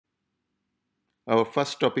Our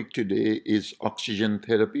first topic today is oxygen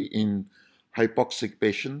therapy in hypoxic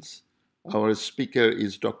patients. Our speaker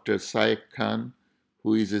is Dr. Syed Khan,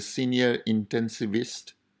 who is a senior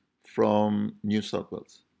intensivist from New South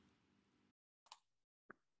Wales.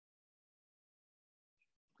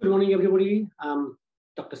 Good morning, everybody.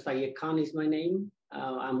 Dr. Syed Khan is my name.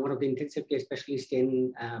 I'm one of the intensive care specialists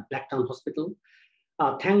in Blacktown Hospital.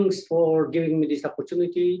 Thanks for giving me this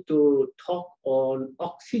opportunity to talk on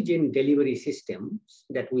oxygen delivery systems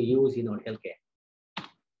that we use in our healthcare.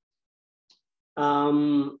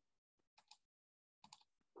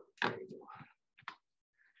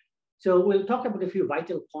 So we'll talk about a few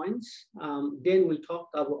vital points. Then we'll talk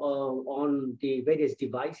on the various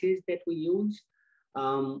devices that we use.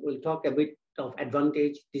 We'll talk a bit of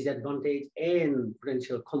advantage, disadvantage, and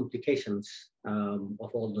potential complications of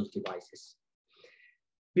all those devices.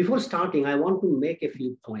 Before starting, I want to make a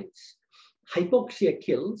few points. Hypoxia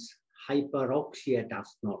kills, hyperoxia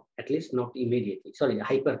does not, at least not immediately. Sorry,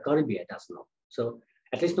 hypercarbia does not. So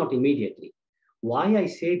at least not immediately. Why I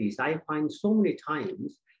say this, I find so many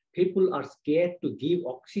times people are scared to give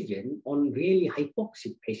oxygen on really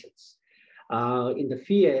hypoxic patients in the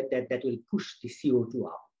fear that that will push the CO2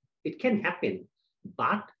 up. It can happen,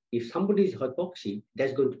 but if somebody is hypoxic,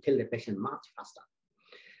 that's going to kill the patient much faster.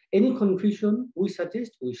 Any confusion, we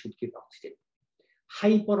suggest we should give oxygen.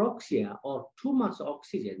 Hyperoxia or too much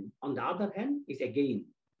oxygen, on the other hand, is again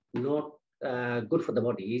not good for the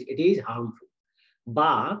body. It is harmful,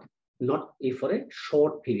 but not for a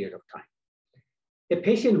short period of time. A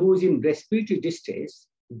patient who is in respiratory distress,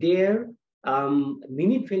 their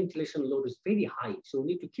minute ventilation load is very high. So we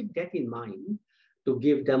need to keep that in mind to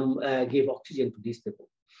give them give oxygen to these people.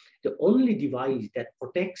 The only device that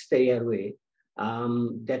protects the airway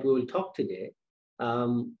that we will talk today,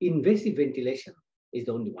 invasive ventilation is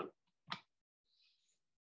the only one.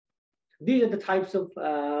 These are the types of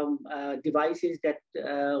devices that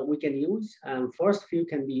we can use. First few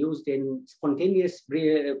can be used in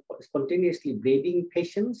spontaneously breathing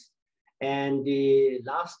patients. And the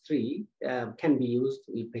last three can be used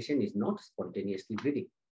if the patient is not spontaneously breathing.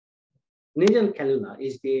 Nasal cannula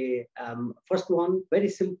is the first one, very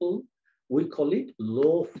simple. We call it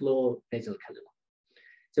low flow nasal cannula.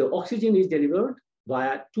 So oxygen is delivered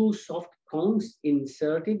via two soft cones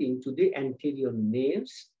inserted into the anterior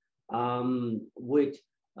nares, where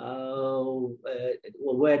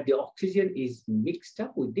the oxygen is mixed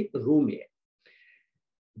up with the room air.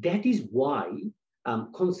 That is why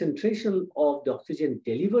concentration of the oxygen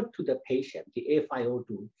delivered to the patient, the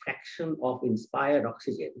FiO2 fraction of inspired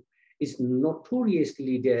oxygen, is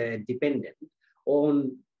notoriously dependent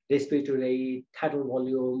on respiratory rate, tidal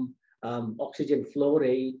volume, oxygen flow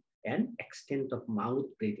rate, and extent of mouth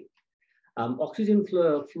breathing. Oxygen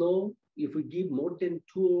flow, if we give more than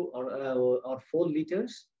 2 or 4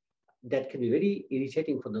 liters, that can be very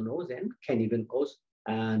irritating for the nose and can even cause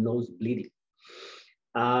nose bleeding.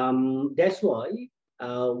 That's why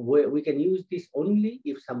we can use this only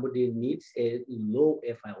if somebody needs a low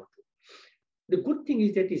FiO2. The good thing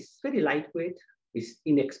is that it's very lightweight, it's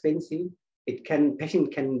inexpensive,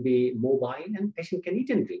 patient can be mobile, and patient can eat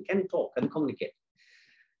and drink, and talk and communicate.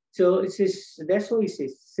 So that's why it's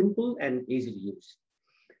simple and easy to use.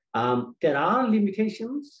 There are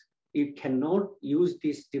limitations. You cannot use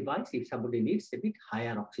this device if somebody needs a bit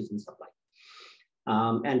higher oxygen supply.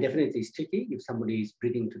 And definitely it's tricky if somebody is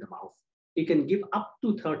breathing to the mouth. You can give up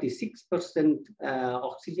to 36%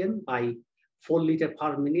 oxygen by 4 liters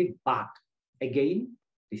per minute, but again,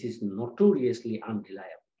 this is notoriously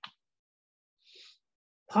unreliable.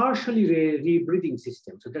 Partially rebreathing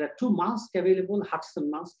system. So there are 2 masks available, Hudson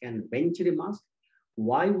mask and Venturi mask.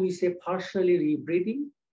 Why we say partially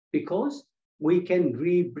rebreathing? Because we can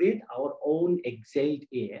rebreathe our own exhaled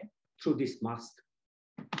air through this mask.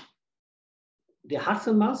 The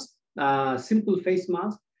Hudson mask, simple face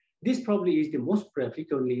mask, this probably is the most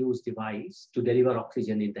frequently used device to deliver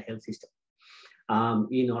oxygen in the health system,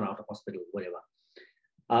 in or out of hospital, whatever.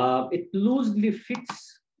 It loosely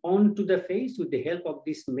fits onto the face with the help of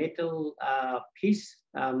this metal piece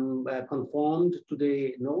conformed to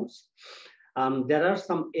the nose. There are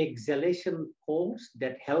some exhalation pores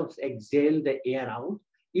that helps exhale the air out.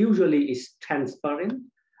 Usually it's transparent.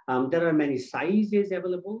 There are many sizes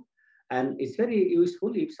available, and it's very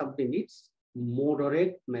useful if somebody needs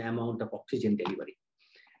moderate amount of oxygen delivery.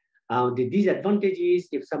 The disadvantage is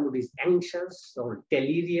if somebody is anxious or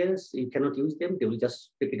delirious, you cannot use them, they will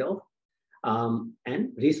just strip it off.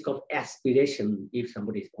 And risk of aspiration if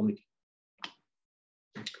somebody is vomiting.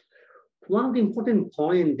 One of the important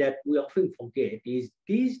points that we often forget is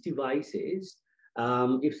these devices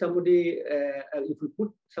If we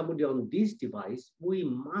put somebody on this device, we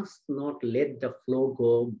must not let the flow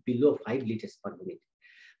go below 5 liters per minute,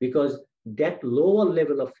 because that lower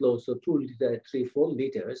level of flow, so 2 liters, 3, 4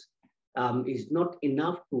 liters, is not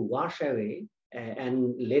enough to wash away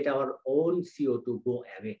and let our own CO2 go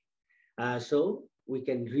away. So we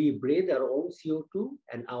can rebreathe our own CO2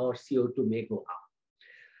 and our CO2 may go up.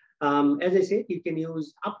 As I said, you can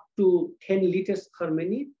use up to 10 liters per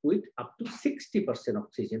minute with up to 60%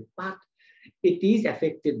 oxygen, but it is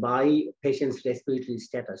affected by patient's respiratory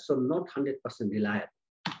status, so not 100% reliable.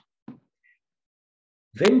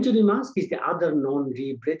 Venturi mask is the other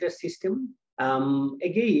non-rebreather system.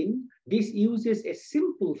 Again, this uses a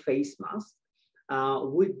simple face mask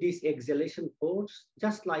with these exhalation ports,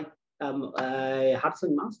 just like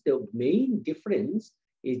Hudson mask. The main difference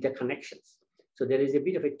is the connections. So there is a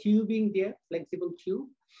bit of a tubing there, flexible tube,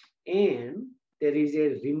 and there is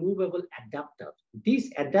a removable adapter. This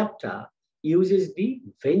adapter uses the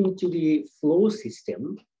Venturi flow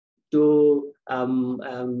system to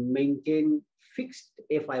maintain fixed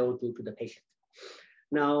FiO2 to the patient.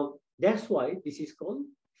 Now, that's why this is called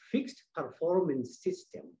fixed performance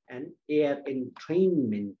system and air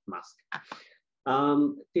entrainment mask.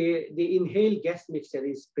 The inhaled gas mixture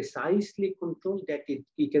is precisely controlled that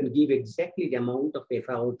it can give exactly the amount of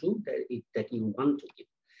FiO2 that you want to give.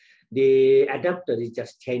 The adapter is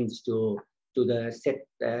just changed to the set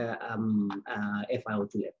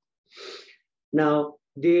FiO2 level. Now,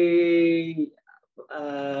 the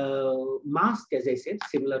mask, as I said,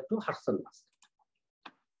 similar to Hudson mask.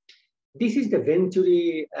 This is the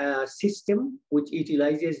Venturi system, which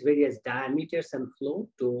utilizes various diameters and flow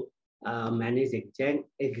to manage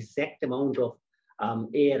exact amount of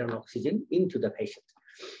air and oxygen into the patient.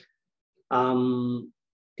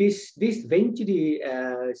 This Venturi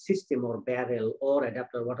system or barrel or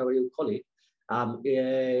adapter, whatever you call it,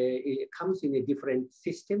 it comes in a different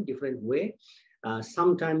system, different way.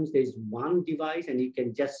 Sometimes there's one device and you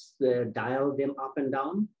can just dial them up and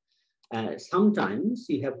down. Sometimes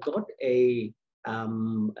you have got a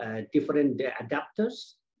different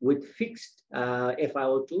adapters with fixed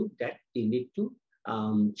FiO2 that you need to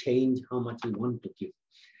change how much you want to give.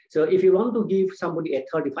 So if you want to give somebody a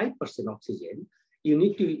 35% oxygen, you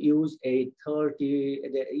need to use the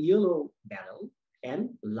yellow barrel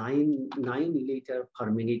and 9 liters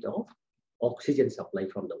per minute of oxygen supply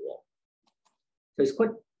from the wall. So it's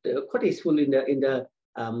quite useful in the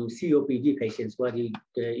COPD patients where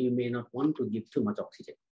you may not want to give too much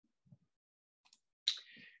oxygen.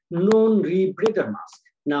 Non-rebreather mask.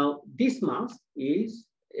 Now, this mask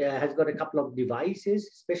has got a couple of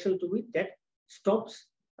devices special to it that stops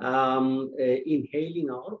inhaling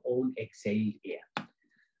our own exhaled air.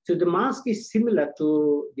 So the mask is similar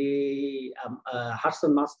to the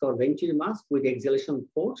Hudson mask or Venturi mask with exhalation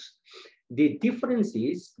ports. The difference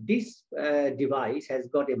is this device has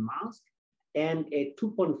got a mask and a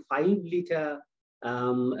 2.5 liter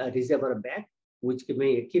reservoir bag, which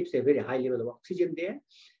keeps a very high level of oxygen there.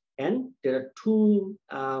 And there are two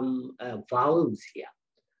valves here.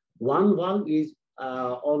 One valve is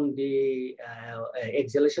on the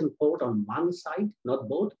exhalation port on one side, not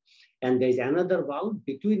both. And there's another valve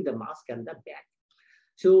between the mask and the bag.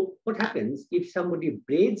 So what happens if somebody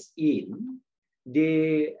breathes in,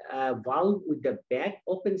 the valve with the bag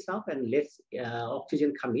opens up and lets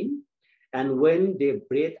oxygen come in. And when they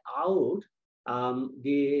breathe out,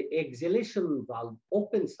 the exhalation valve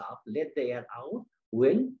opens up, let the air out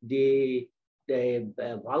when the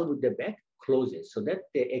valve with the bag closes, so that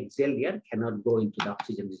the exhaled air cannot go into the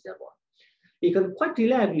oxygen reservoir. You can quite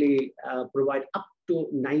reliably provide up to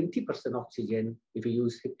 90% oxygen if you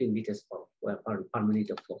use 15 liters per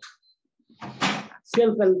minute of flow.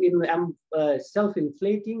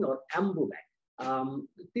 Self-inflating or ambu bag.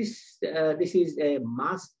 This is a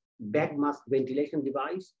bag mask ventilation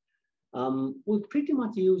device. We pretty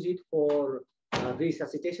much use it for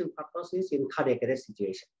resuscitation purposes in cardiac arrest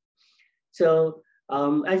situation. So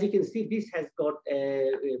as you can see, this has got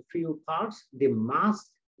a few parts. The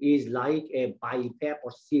mask is like a BiPAP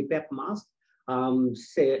or CPAP mask,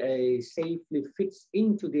 safely fits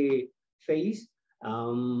into the face.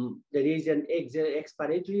 There is an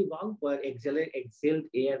expiratory valve where exhaled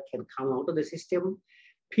air can come out of the system.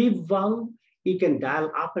 PEEP valve, you can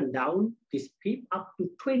dial up and down this PEEP up to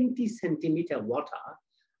 20 centimeter water,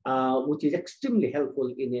 which is extremely helpful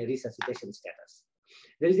in a resuscitation status.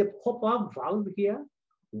 There is a pop-up valve here,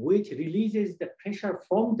 which releases the pressure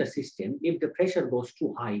from the system if the pressure goes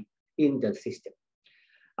too high in the system.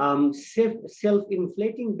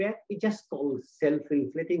 Self-inflating bag, it just called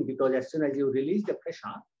self-inflating because as soon as you release the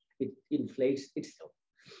pressure, it inflates itself.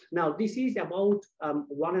 Now, this is about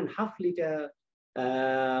 1.5 liter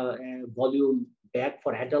volume bag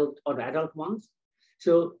for adult or adult ones.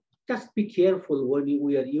 So just be careful when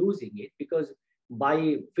we are using it, because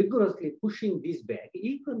by vigorously pushing this bag,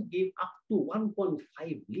 you can give up to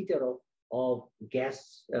 1.5 liter of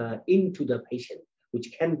gas into the patient,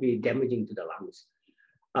 which can be damaging to the lungs.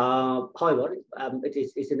 However,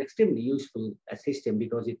 it's an extremely useful system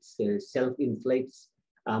because it self-inflates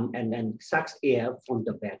and sucks air from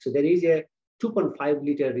the bag. So there is a 2.5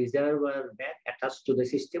 liter reservoir bag attached to the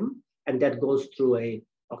system, and that goes through a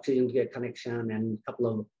oxygen connection and a couple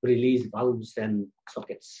of release valves and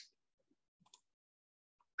sockets.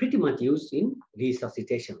 Pretty much used in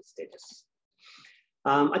resuscitation status.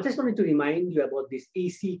 I just wanted to remind you about this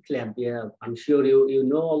EC clamp. Yeah, I'm sure you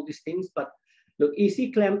know all these things, but look,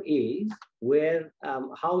 EC clamp is where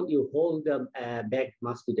how you hold the bag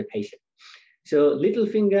mask to the patient. So little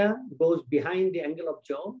finger goes behind the angle of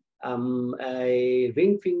jaw, a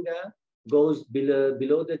ring finger goes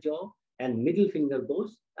below the jaw, and middle finger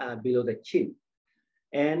goes below the chin.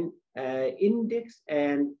 And index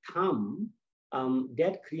and thumb,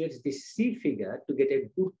 that creates this C figure to get a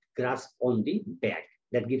good grasp on the bag.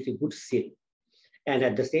 That gives you good seal. And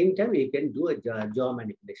at the same time, you can do a jaw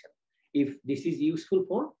manipulation. If this is useful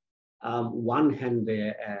for one hand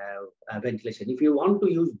ventilation. If you want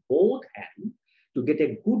to use both hands to get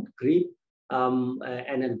a good grip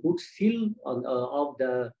and a good seal on, of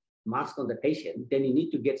the mask on the patient, then you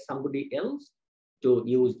need to get somebody else to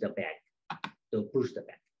use the bag, to push the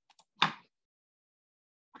bag.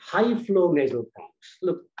 High flow nasal pumps.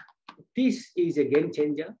 Look, this is a game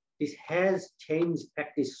changer. This has changed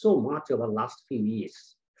practice so much over the last few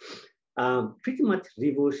years. Pretty much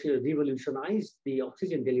revolutionized the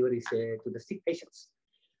oxygen delivery to the sick patients.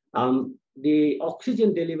 The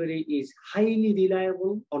oxygen delivery is highly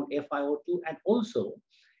reliable on FiO2, and also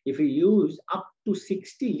if you use up to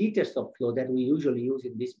 60 liters of flow that we usually use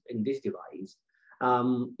in this device,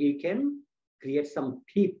 you can create some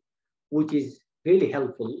PEEP, which is really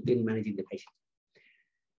helpful in managing the patient.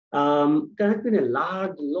 There has been a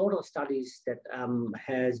lot of studies that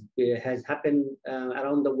has happened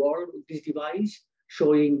around the world with this device,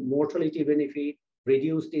 showing mortality benefit,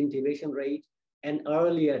 reduced intubation rate, and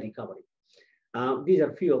earlier recovery. These are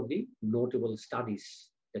a few of the notable studies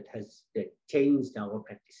that changed our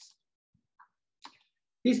practice.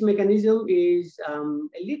 This mechanism is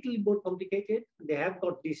a little more complicated. They have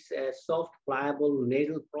got this soft, pliable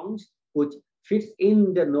nasal prongs, which fits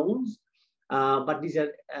in the nose, but these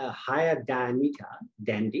are higher diameter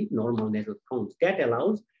than the normal nasal prongs. That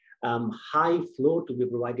allows high flow to be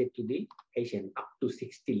provided to the patient, up to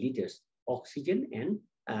 60 liters oxygen and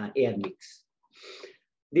air mix.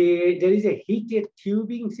 There is a heated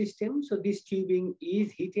tubing system. So this tubing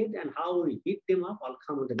is heated, and how we heat them up, I'll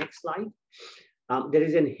come on the next slide. There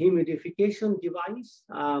is a humidification device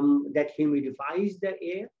that humidifies the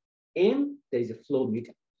air, and there is a flow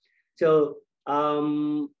meter. So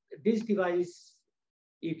this device,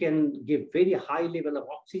 you can give very high level of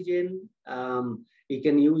oxygen. You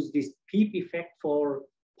can use this PEEP effect for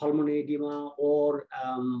pulmonary edema or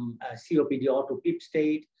COPD auto PEEP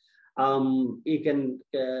state. It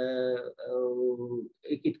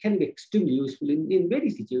can be extremely useful in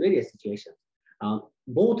various situations,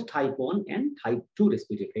 both type 1 and type 2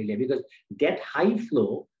 respiratory failure, because that high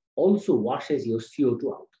flow also washes your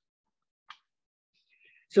CO2 out.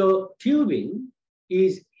 So tubing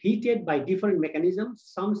is heated by different mechanisms.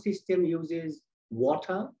 Some system uses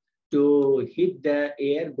water to heat the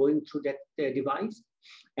air going through that device,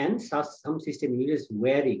 and some system uses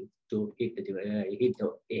wearing to heat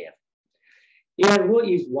the air. Airvo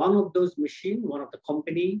is one of those machines, one of the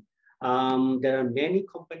company. There are many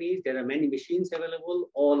companies, there are many machines available,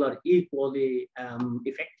 all are equally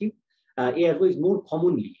effective. Airvo is more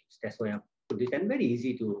commonly used, that's why I put this, and very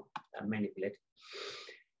easy to manipulate.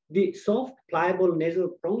 The soft, pliable nasal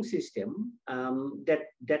prong system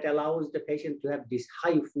that allows the patient to have this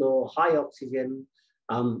high flow, high oxygen.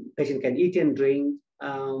 Patient can eat and drink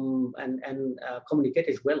and communicate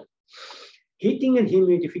as well. Heating and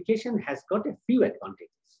humidification has got a few advantages.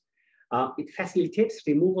 It facilitates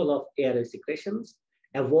removal of airway secretions,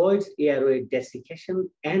 avoids airway desiccation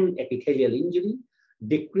and epithelial injury,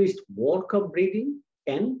 decreased work of breathing,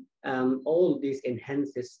 and all this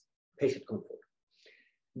enhances patient comfort.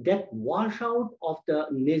 That washout of the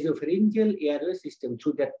nasopharyngeal airway system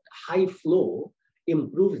through that high flow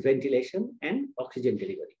improves ventilation and oxygen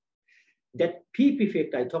delivery. That PEEP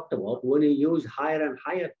effect I talked about, when you use higher and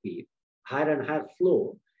higher PEEP, higher and higher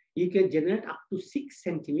flow, you can generate up to 6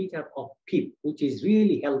 centimeters of PEEP, which is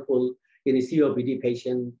really helpful in a COPD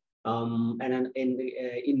patient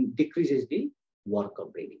and decreases the work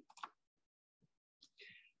of breathing.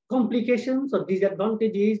 Complications or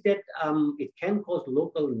disadvantage is that it can cause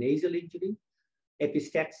local nasal injury,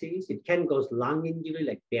 epistaxis. It can cause lung injury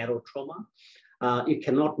like barotrauma. It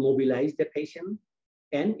cannot mobilize the patient,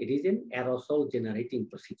 and it is an aerosol generating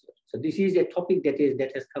procedure. So this is a topic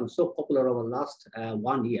that has come so popular over the last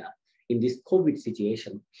 1 year in this COVID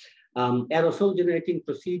situation. Aerosol generating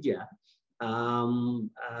procedure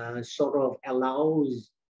sort of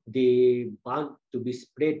allows the bug to be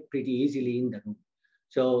spread pretty easily in the room.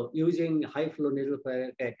 So using high flow nasal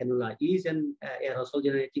cannula is an aerosol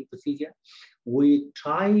generating procedure. We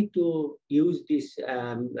try to use this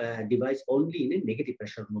device only in a negative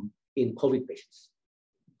pressure room in COVID patients.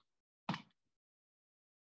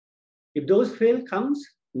 If those fail, comes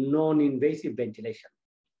non-invasive ventilation.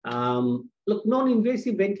 Look,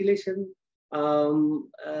 non-invasive ventilation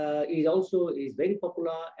is very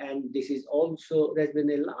popular, and this is also, there's been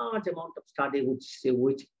a large amount of study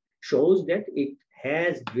which shows that it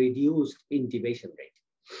has reduced intubation rate.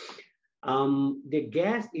 The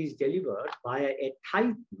gas is delivered via a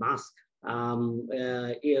tight mask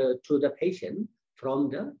to the patient from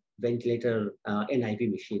the ventilator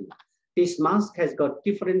NIV machine. This mask has got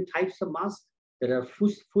different types of masks. There are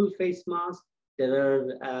full face masks, there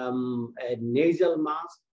are nasal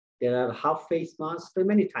masks, there are half face masks. So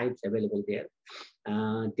many types available there,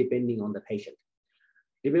 depending on the patient.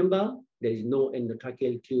 Remember, there is no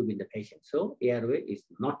endotracheal tube in the patient, so airway is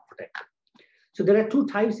not protected. So there are two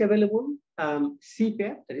types available,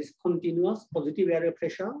 CPAP, that is continuous positive airway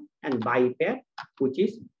pressure, and BiPAP, which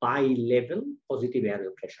is bi-level positive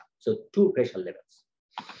airway pressure. So two pressure levels.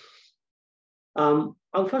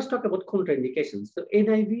 I'll first talk about contraindications. So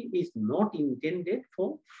NIV is not intended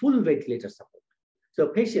for full ventilator support. So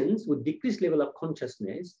patients with decreased level of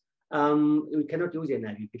consciousness, we cannot use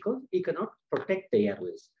NIV because it cannot protect the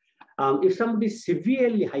airways. If somebody is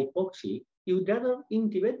severely hypoxic, you'd rather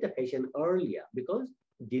intubate the patient earlier because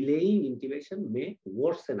delaying intubation may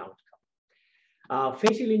worsen outcome.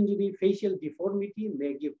 Facial injury, facial deformity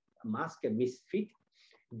may give mask a misfit.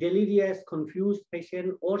 Delirious, confused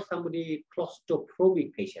patient, or somebody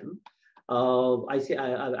claustrophobic patient.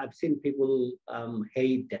 I've seen people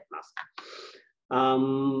hate that mask.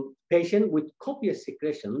 Patient with copious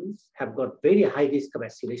secretions have got very high risk of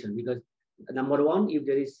aspiration because number one, if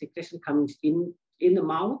there is secretion coming in the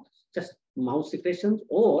mouth, just mouth secretions,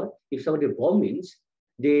 or if somebody vomits,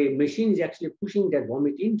 the machine is actually pushing that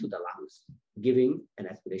vomit into the lungs, giving an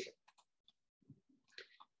aspiration.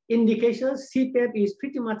 Indications, CPAP is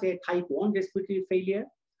pretty much a type 1 respiratory failure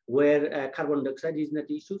where carbon dioxide is not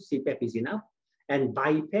issue, CPAP is enough. And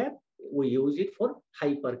BiPAP, we use it for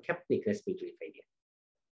hypercapnic respiratory failure,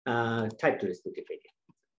 type 2 respiratory failure.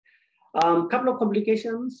 Couple of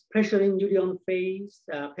complications, pressure injury on face,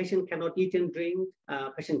 patient cannot eat and drink,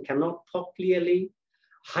 patient cannot talk clearly.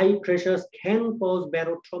 High pressures can cause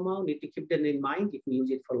barotrauma, need to keep that in mind if we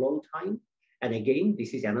use it for a long time. And again,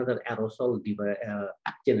 this is another aerosol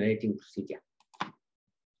generating procedure.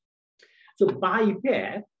 So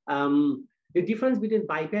BiPAP, the difference between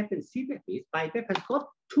BiPAP and CPAP is BiPAP has got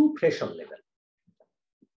two pressure levels.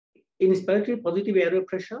 Inspiratory positive airway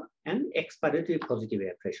pressure and expiratory positive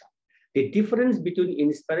air pressure. The difference between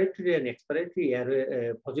inspiratory and expiratory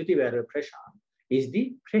positive airway pressure is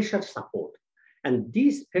the pressure support. And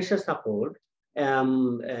this pressure support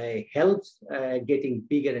helps getting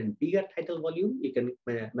bigger and bigger tidal volume. You can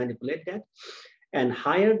manipulate that. And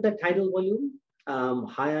higher the tidal volume,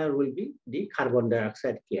 higher will be the carbon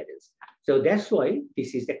dioxide clearance. So that's why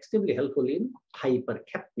this is extremely helpful in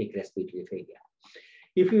hypercapnic respiratory failure.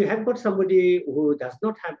 If you have got somebody who does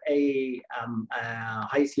not have a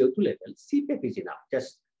high CO2 level, CPAP is enough,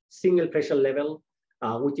 just single pressure level,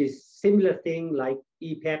 which is similar thing like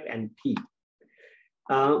EPAP and PEEP.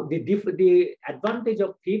 The advantage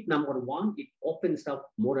of PEEP, number one, it opens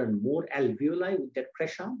up more and more alveoli with that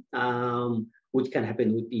pressure, which can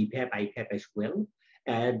happen with EPAP, IPAP as well.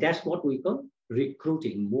 That's what we call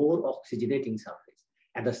recruiting more oxygenating surface.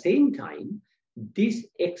 At the same time, this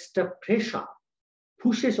extra pressure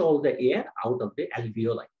pushes all the air out of the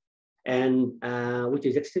alveoli, and which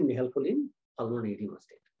is extremely helpful in pulmonary edema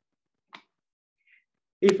state.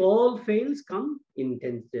 If all fails, come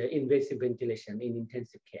invasive ventilation in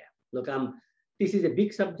intensive care. Look, this is a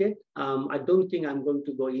big subject. I don't think I'm going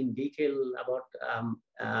to go in detail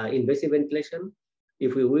about invasive ventilation.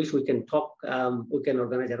 If we wish, we can talk. We can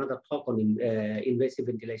organize another talk on invasive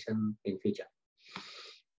ventilation in future.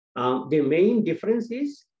 The main difference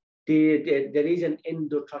is there is an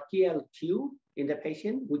endotracheal tube in the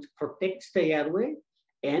patient which protects the airway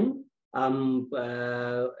and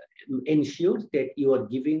ensures that you are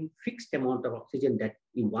giving fixed amount of oxygen that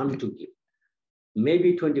you want to give.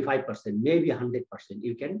 Maybe 25%, maybe 100%.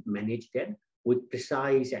 You can manage that with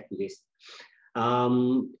precise accuracy.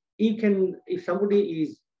 You can, if somebody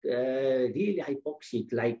is really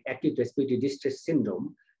hypoxic, like acute respiratory distress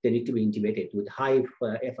syndrome, they need to be intubated with high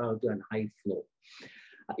FiO2 and high flow.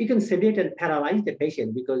 You can sedate and paralyze the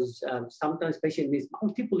patient because sometimes patient needs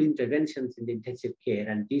multiple interventions in the intensive care,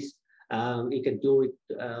 and this you can do it,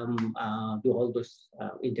 do all those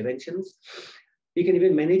interventions. You can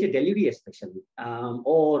even manage a delirious patient,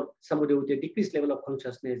 or somebody with a decreased level of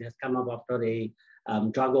consciousness has come up after a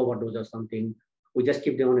drug overdose or something. We just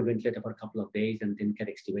keep them on a ventilator for a couple of days and then can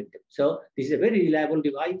extubate them. So this is a very reliable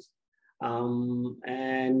device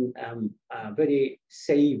and a very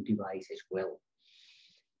safe device as well.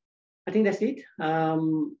 I think that's it.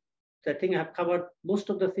 I think I've covered most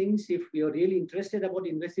of the things. If you're really interested about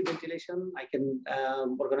invasive ventilation, I can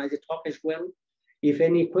organize a talk as well. If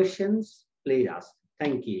any questions, please ask.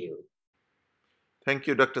 Thank you. Thank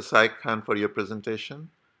you, Dr. Saeed Khan, for your presentation.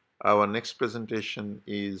 Our next presentation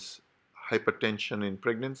is hypertension in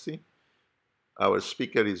pregnancy. Our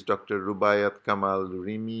speaker is Dr. Rubaiyat Kamal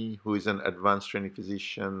Rimi, who is an advanced training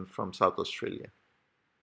physician from South Australia.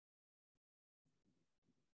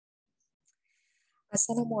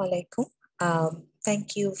 Assalamu alaikum.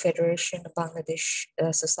 Thank you, Federation Bangladesh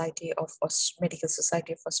Society of Medical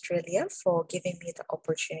Society of Australia, for giving me the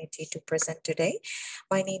opportunity to present today.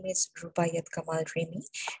 My name is Rubaiyat Kamal Rimi,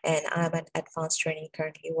 and I'm an advanced trainee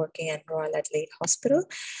currently working at Royal Adelaide Hospital.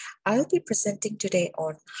 I'll be presenting today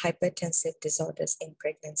on hypertensive disorders in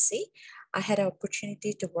pregnancy. I had an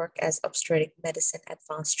opportunity to work as obstetric medicine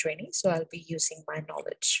advanced trainee, so I'll be using my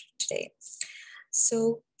knowledge today.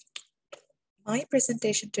 So my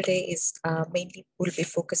presentation today is mainly will be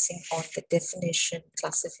focusing on the definition,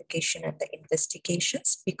 classification, and the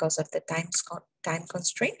investigations because of the time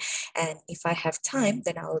constraint. And if I have time,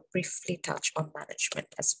 then I'll briefly touch on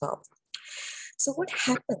management as well. So what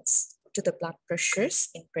happens to the blood pressures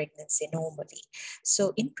in pregnancy normally?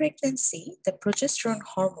 So in pregnancy, the progesterone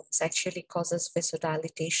hormones actually causes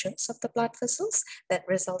vasodilatations of the blood vessels that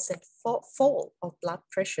results in fall of blood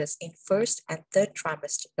pressures in first and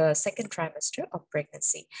second trimester of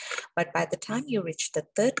pregnancy. But by the time you reach the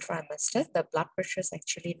third trimester, the blood pressures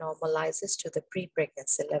actually normalizes to the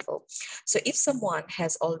pre-pregnancy level. So if someone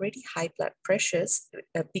has already high blood pressures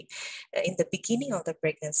in the beginning of the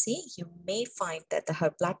pregnancy, you may find that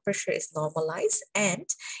her blood pressure is normalized. And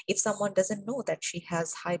if someone doesn't know that she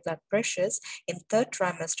has high blood pressures in third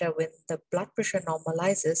trimester, when the blood pressure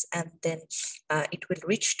normalizes and then it will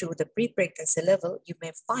reach to the pre-pregnancy level, you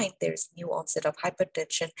may find there's new onset of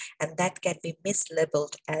hypertension, and that can be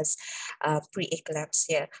mislabeled as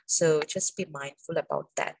preeclampsia. So just be mindful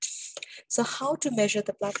about that. So how to measure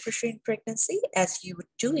the blood pressure in pregnancy, as you would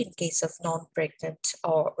do in case of non-pregnant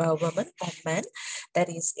or woman or man, that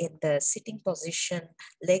is in the sitting position,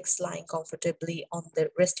 legs lying comfortably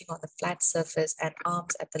resting on the flat surface, and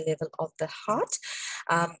arms at the level of the heart.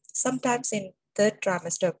 Sometimes in third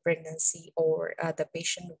trimester of pregnancy, or the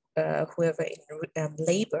patient, whoever in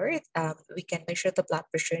labor, we can measure the blood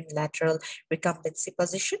pressure in lateral recumbency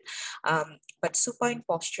position. But supine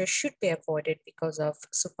posture should be avoided because of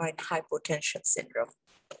supine hypotension syndrome.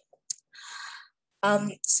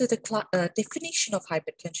 So the definition of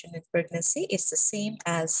hypertension in pregnancy is the same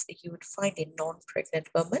as you would find in non-pregnant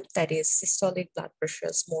women, that is systolic blood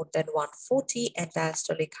pressures more than 140 and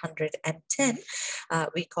diastolic 110.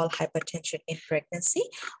 We call hypertension in pregnancy,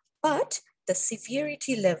 but the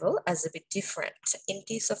severity level is a bit different. In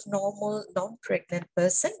case of normal non-pregnant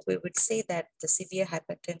person, we would say that the severe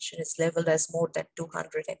hypertension is leveled as more than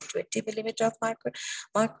 220 millimeter of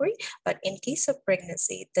mercury. But in case of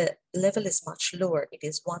pregnancy, the level is much lower. It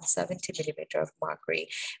is 170 millimeter of mercury,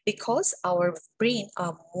 because our brain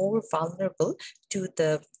are more vulnerable to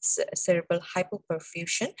the cerebral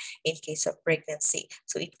hypoperfusion in case of pregnancy.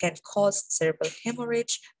 So it can cause cerebral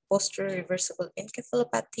hemorrhage, posterior reversible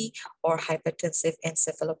encephalopathy, or hypertensive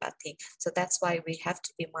encephalopathy. So that's why we have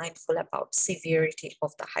to be mindful about severity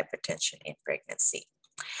of the hypertension in pregnancy.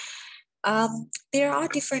 There are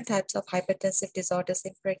different types of hypertensive disorders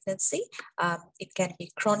in pregnancy. It can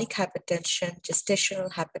be chronic hypertension,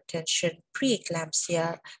 gestational hypertension,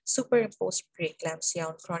 preeclampsia, superimposed preeclampsia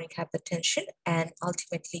on chronic hypertension, and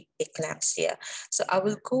ultimately eclampsia. So I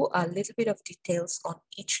will go a little bit of details on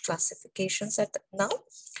each classifications now.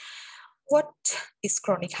 What is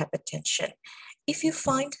chronic hypertension? If you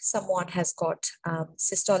find someone has got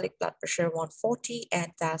systolic blood pressure 140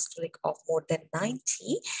 and diastolic of more than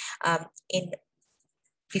 90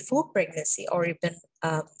 before pregnancy, or even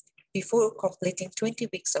before completing 20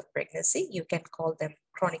 weeks of pregnancy, you can call them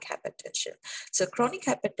chronic hypertension. So chronic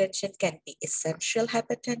hypertension can be essential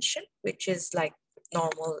hypertension, which is like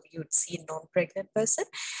normal you'd see in non-pregnant person.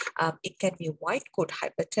 It can be white coat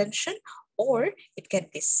hypertension, or it can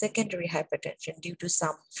be secondary hypertension due to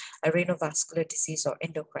some renovascular disease or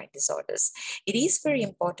endocrine disorders. It is very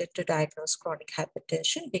important to diagnose chronic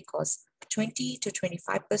hypertension because 20 to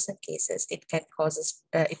 25% cases, it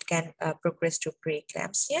can progress to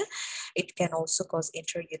preeclampsia. It can also cause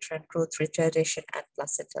intrauterine growth retardation and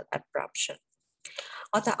placental abruption.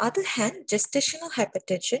 On the other hand, gestational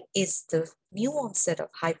hypertension is the new onset of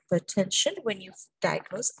hypertension when you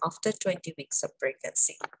diagnose after 20 weeks of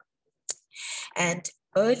pregnancy. And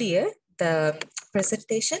earlier the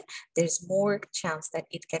presentation, there's more chance that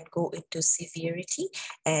it can go into severity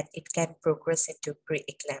and it can progress into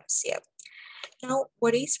preeclampsia. Now,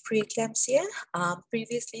 what is preeclampsia?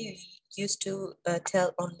 Previously, we used to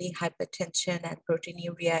tell only hypertension and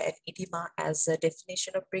proteinuria and edema as a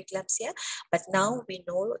definition of preeclampsia, but now we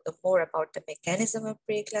know more about the mechanism of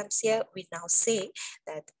preeclampsia. We now say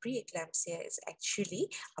that preeclampsia is actually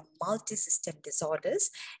a multi-system disorders,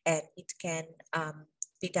 and it can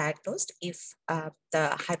be diagnosed if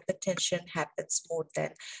the hypertension happens more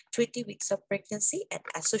than 20 weeks of pregnancy and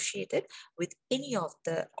associated with any of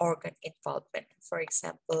the organ involvement. For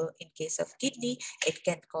example, in case of kidney, it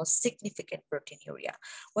can cause significant proteinuria.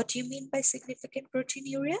 What do you mean by significant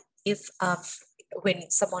proteinuria? If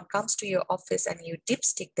when someone comes to your office and you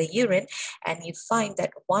dipstick the urine and you find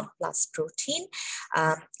that 1+ protein,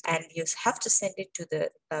 and you have to send it to the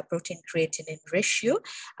protein creatinine ratio,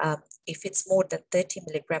 if it's more than 30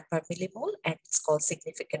 milligram per millimole, and it's called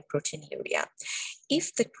significant proteinuria.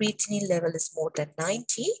 If the creatinine level is more than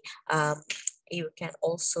 90, you can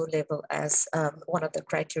also label as one of the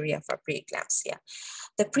criteria for preeclampsia.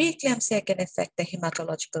 The preeclampsia can affect the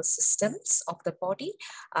hematological systems of the body.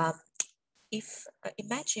 If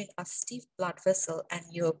imagine a stiff blood vessel and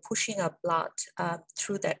you're pushing a blood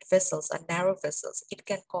through that vessels, narrow vessels, it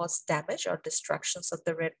can cause damage or destructions of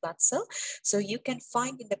the red blood cell. So you can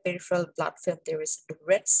find in the peripheral blood film, there is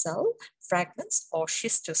red cell fragments or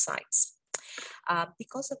schistocytes.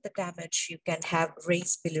 Because of the damage, you can have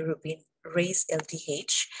raised bilirubin, raised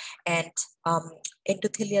LDH, and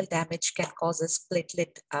endothelial damage can cause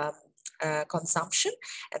platelet consumption,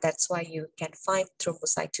 and that's why you can find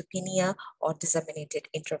thrombocytopenia or disseminated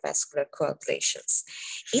intravascular coagulations.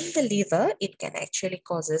 In the liver, it can actually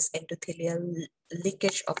cause endothelial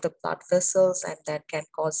leakage of the blood vessels, and that can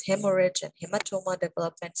cause hemorrhage and hematoma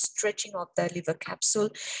development, stretching of the liver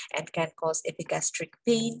capsule, and can cause epigastric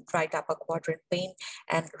pain, right upper quadrant pain,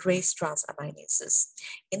 and raised transaminases.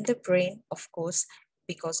 In the brain, of course,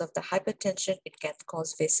 because of the hypertension, it can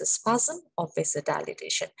cause vasospasm or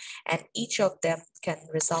vasodilatation, and each of them can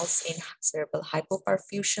result in cerebral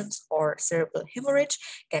hypoperfusions or cerebral hemorrhage,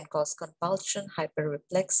 can cause convulsion,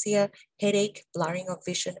 hyperreflexia, headache, blurring of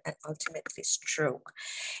vision, and ultimately stroke.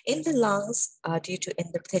 In the lungs, due to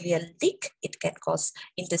endothelial leak, it can cause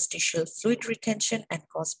interstitial fluid retention and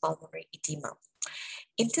cause pulmonary edema.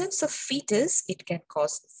 In terms of fetus, it can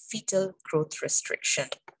cause fetal growth restriction.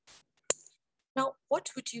 Now,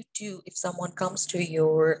 what would you do if someone comes to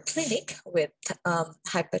your clinic with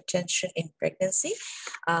hypertension in pregnancy?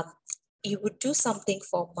 You would do something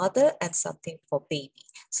for mother and something for baby.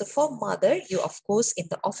 So for mother, you of course in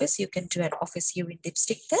the office, you can do an office urine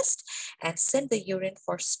dipstick test and send the urine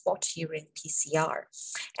for spot urine PCR.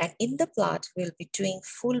 And in the blood, we'll be doing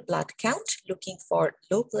full blood count, looking for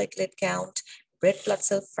low platelet count, red blood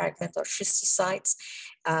cell fragment or schistocytes,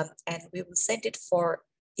 and we will send it for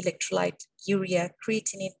electrolyte, urea,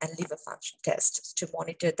 creatinine, and liver function tests to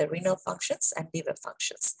monitor the renal functions and liver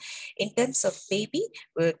functions. In terms of baby,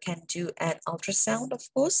 we can do an ultrasound, of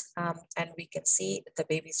course, and we can see the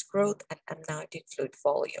baby's growth and amniotic fluid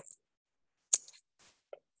volume.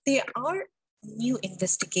 There are new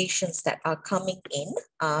investigations that are coming in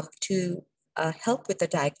to help with the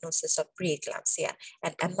diagnosis of preeclampsia.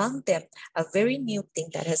 And among them, a very new thing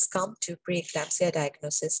that has come to preeclampsia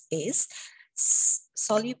diagnosis is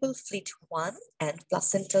soluble FLT1 and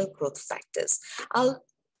placental growth factors. I'll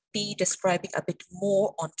be describing a bit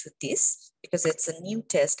more onto this because it's a new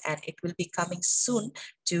test and it will be coming soon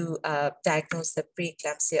to diagnose the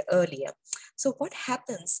preeclampsia earlier. So what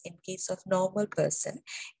happens in case of normal person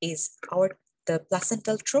is our the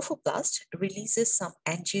placental trophoblast releases some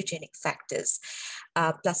angiogenic factors.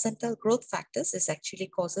 Placental growth factors is actually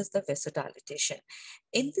causes the vasodilatation.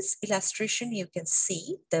 In this illustration, you can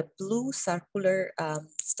see the blue circular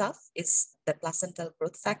stuff is the placental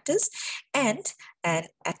growth factors, and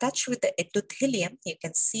attached with the endothelium, you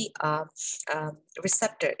can see a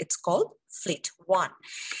receptor. It's called FLT1,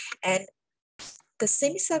 and the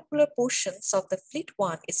semicircular portions of the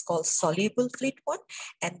FLT1 is called soluble FLT1,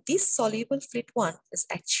 and this soluble FLT1 is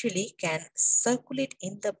actually can circulate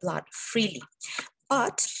in the blood freely.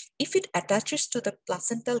 But if it attaches to the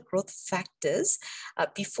placental growth factors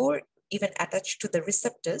before even attached to the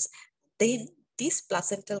receptors, then this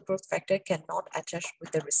placental growth factor cannot attach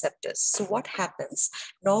with the receptors. So what happens?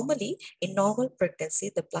 Normally, in normal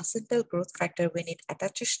pregnancy, the placental growth factor, when it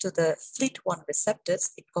attaches to the FLT1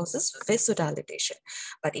 receptors, it causes vasodilatation.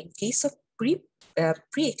 But in case of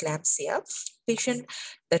preeclampsia,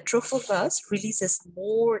 the trophoblast releases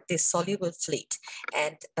more dissoluble fluid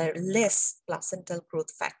and less placental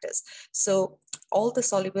growth factors. So all the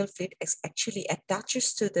soluble fluid actually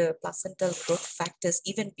attaches to the placental growth factors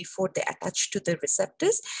even before they attach to the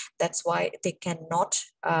receptors. That's why they cannot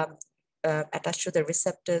attach to the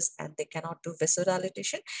receptors, and they cannot do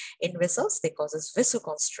vasodilatation. In results, they causes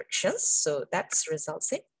vasoconstrictions. So that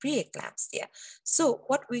results in preeclampsia. So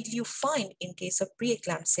what will you find in case of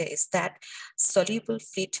preeclampsia is that soluble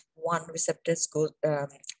FLT1 receptors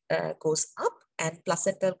goes up and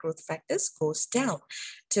placental growth factors goes down.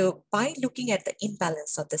 So by looking at the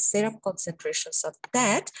imbalance of the serum concentrations of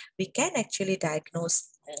that, we can actually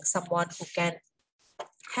diagnose someone who can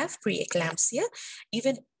have preeclampsia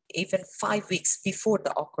even 5 weeks before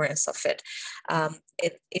the occurrence of it.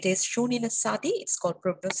 It is shown in a study, it's called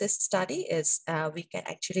prognosis study, is we can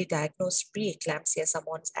actually diagnose preeclampsia,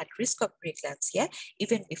 someone's at risk of preeclampsia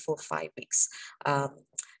even before 5 weeks.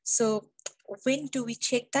 So when do we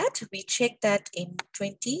check that? We check that in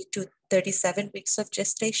 20 to 37 weeks of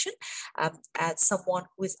gestation as someone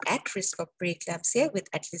who is at risk of preeclampsia with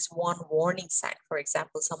at least one warning sign. For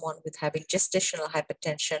example, someone with having gestational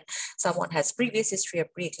hypertension, someone has previous history of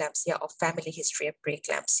preeclampsia or family history of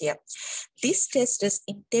preeclampsia. This test is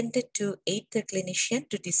intended to aid the clinician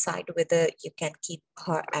to decide whether you can keep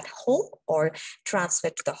her at home or transfer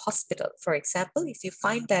to the hospital. For example, if you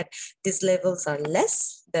find that these levels are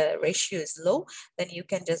less, the ratio is low, then you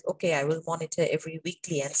can just, okay, I will monitor every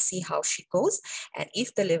weekly and see how she goes. And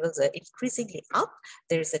if the levels are increasingly up,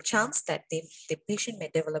 there is a chance that the patient may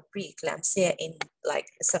develop preeclampsia in like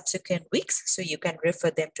subsequent weeks. So you can refer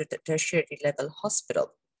them to the tertiary level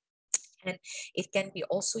hospital. And it can be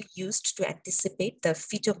also used to anticipate the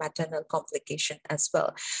fetal-maternal complication as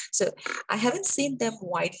well. So I haven't seen them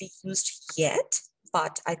widely used yet,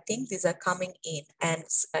 but I think these are coming in, and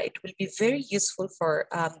it will be very useful for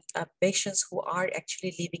patients who are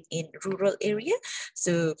actually living in rural area,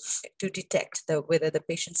 so to detect whether the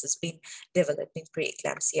patient has been developing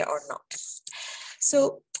preeclampsia or not.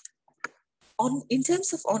 So in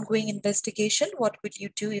terms of ongoing investigation, what would you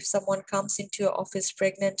do if someone comes into your office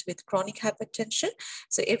pregnant with chronic hypertension?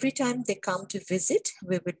 So every time they come to visit,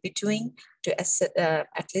 we would be doing to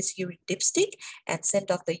at least urine dipstick and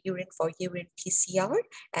send off the urine for urine PCR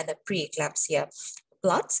and a preeclampsia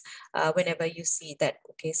bloods. Whenever you see that,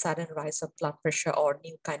 okay, sudden rise of blood pressure or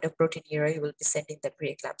new kind of proteinuria, you will be sending the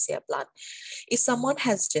preeclampsia blood. If someone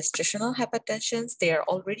has gestational hypertension, they are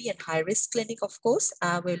already in high-risk clinic, of course,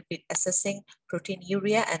 we'll be assessing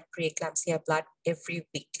proteinuria and preeclampsia blood every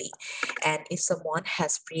weekly. And if someone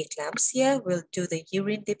has preeclampsia, we'll do the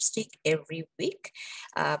urine dipstick every week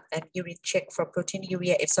and urine check for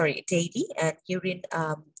proteinuria, daily, and urine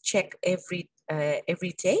check every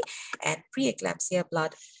day, and preeclampsia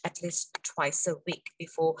blood at least twice a week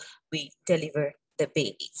before we deliver the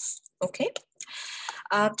baby. Okay.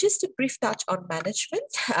 Just a brief touch on management.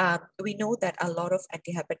 We know that a lot of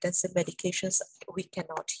antihypertensive medications we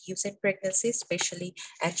cannot use in pregnancy, especially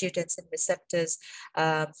angiotensin receptors,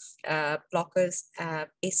 blockers,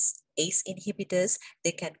 ACE inhibitors.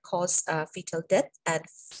 They can cause fetal death and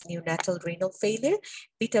neonatal renal failure.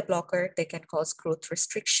 Beta blocker, they can cause growth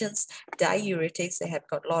restrictions. Diuretics, they have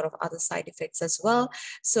got a lot of other side effects as well.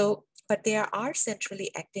 So, but there are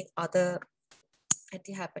centrally acting other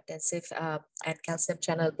antihypertensive and calcium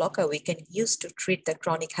channel blocker we can use to treat the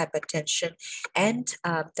chronic hypertension and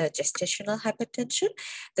the gestational hypertension.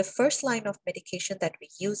 The first line of medication that we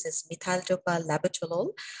use is methyl-dopa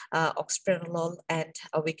labetalol, oxprenolol, and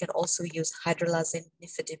we can also use hydralazine,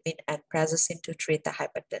 nifedipine, and prazosin to treat the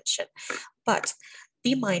hypertension. But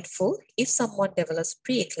be mindful if someone develops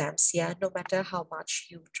preeclampsia, no matter how much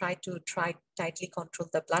you try to tightly control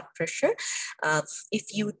the blood pressure,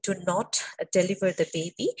 if you do not deliver the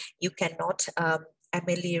baby, you cannot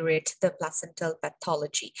ameliorate the placental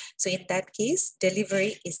pathology. So in that case,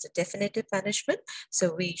 delivery is the definitive management.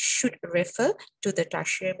 So we should refer to the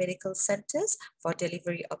tertiary medical centers for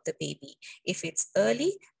delivery of the baby. If it's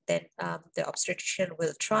early, then the obstetrician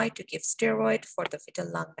will try to give steroid for the fetal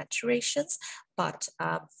lung maturations, but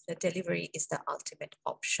the delivery is the ultimate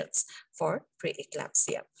options for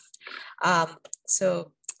preeclampsia.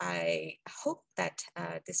 So I hope that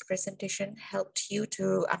this presentation helped you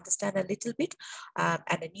to understand a little bit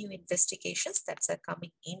and the new investigations that are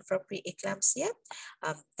coming in for preeclampsia.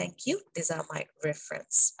 Thank you. These are my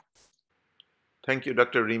reference. Thank you,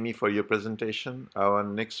 Dr. Rimi, for your presentation. Our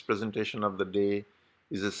next presentation of the day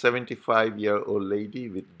is a 75-year-old lady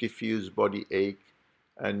with diffuse body ache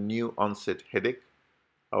and new onset headache.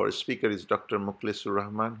 Our speaker is Dr. Mukhlisur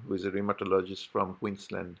Rahman, who is a rheumatologist from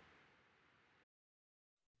Queensland.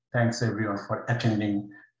 Thanks everyone for attending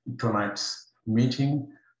tonight's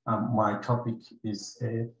meeting. My topic is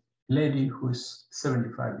a lady who is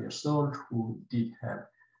 75 years old who did have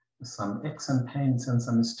some aches and pains and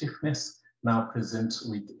some stiffness, now presents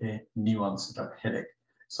with a new onset of headache.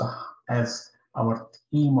 So as our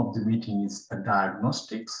theme of the meeting is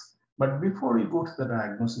diagnostics, but before we go to the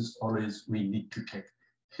diagnosis, always we need to take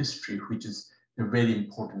history, which is a very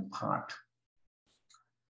important part.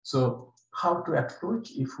 So how to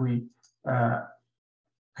approach if we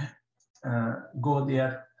go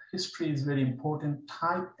there? History is very important.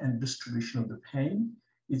 Type and distribution of the pain.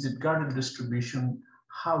 Is it guarded distribution?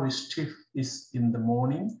 How stiff is in the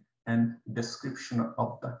morning? And description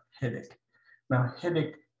of the headache. Now,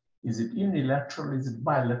 headache, is it unilateral? Is it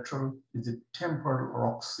bilateral? Is it temporal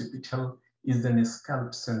or occipital? Is there any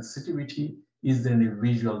scalp sensitivity? Is there any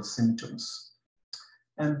visual symptoms?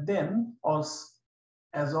 And then, also,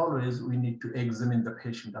 as always, we need to examine the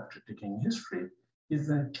patient after taking history. Is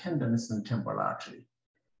there tenderness in the temporal artery?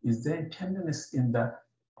 Is there tenderness in the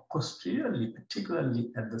posteriorly,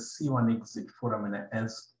 particularly at the C1 exit foramina,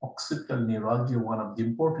 as occipital neuralgia, one of the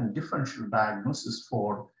important differential diagnoses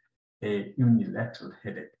for a unilateral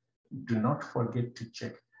headache? Do not forget to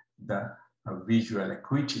check the visual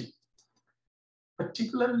acuity.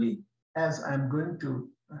 Particularly as I'm going to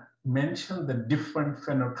mention the different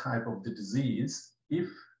phenotype of the disease, if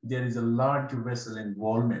there is a large vessel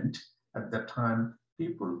involvement, at that time,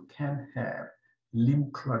 people can have limb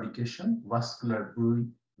claudication, vascular bruit,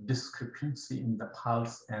 discrepancy in the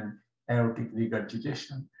pulse, and aortic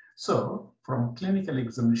regurgitation. So from clinical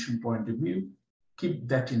examination point of view, keep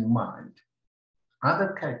that in mind.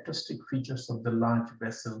 Other characteristic features of the large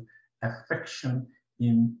vessel affection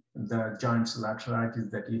in the joints lateralitis,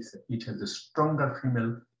 that is, it has a stronger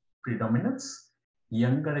female predominance,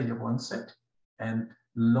 younger age of onset, and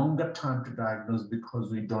longer time to diagnose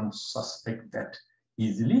because we don't suspect that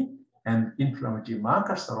easily. And inflammatory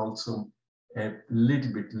markers are also a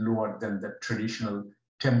little bit lower than the traditional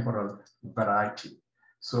temporal variety.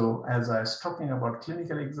 So as I was talking about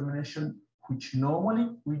clinical examination, which normally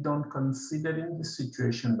we don't consider in this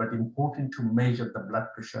situation, but important to measure the blood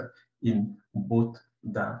pressure in both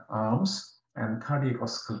the arms and cardiac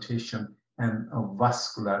auscultation and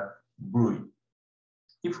vascular bruit.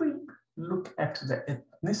 If we look at the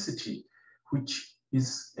ethnicity, which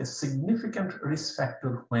is a significant risk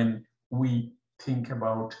factor when we think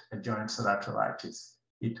about a joint lateralitis.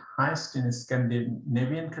 It highest in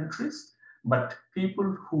Scandinavian countries, but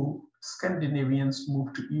people who Scandinavians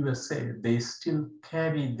move to USA, they still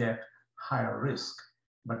carry that higher risk,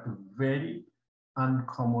 but very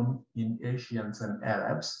uncommon in Asians and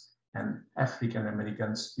Arabs, and African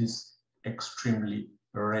Americans is extremely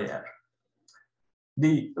rare.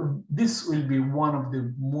 This will be one of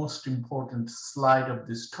the most important slide of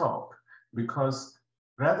this talk, because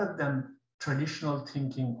rather than traditional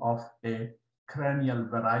thinking of a cranial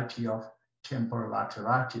variety of temporal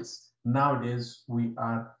arteritis, nowadays we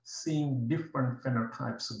are seeing different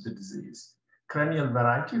phenotypes of the disease. Cranial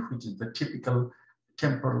variety, which is the typical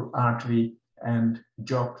temporal artery and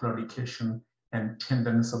jaw claudication and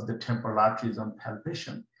tenderness of the temporal arteries on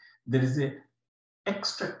palpation. There is a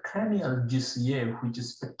extracranial GCA, which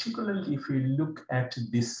is particularly if you look at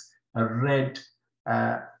this red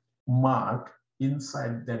mark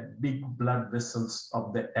inside that big blood vessels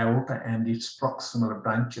of the aorta and its proximal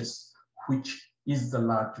branches, which is the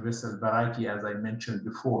large vessel variety, as I mentioned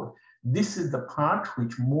before. This is the part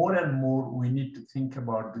which more and more we need to think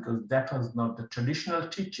about, because that was not the traditional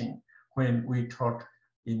teaching when we taught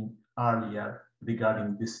in earlier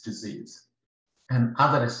regarding this disease. And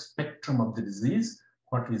other spectrum of the disease,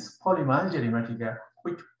 what is polymyalgia rheumatica,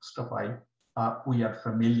 which most of we are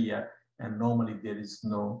familiar, and normally there is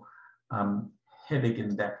no headache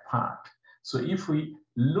in that part. So if we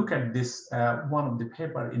look at this, one of the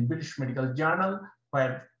paper in British Medical Journal,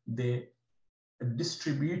 where they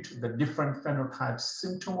distribute the different phenotypes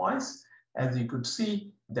symptom-wise, as you could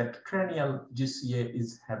see that cranial GCA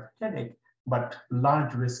have headache, but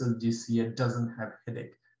large vessel GCA doesn't have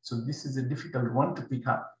headache. So this is a difficult one to pick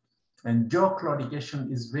up. And jaw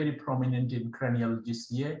claudication is very prominent in cranial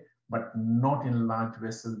GCA, but not in large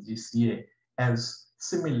vessel GCA, as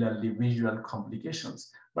similarly visual complications.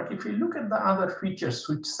 But if you look at the other features,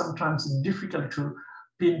 which sometimes is difficult to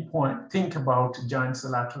pinpoint, think about giant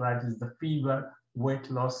cell arteritis, the fever, weight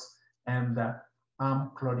loss, and the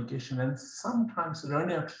arm claudication, and sometimes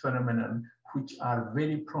Raynaud phenomenon, which are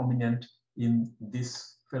very prominent in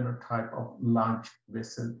this phenotype of large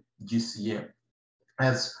vessel GCA.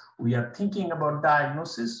 As we are thinking about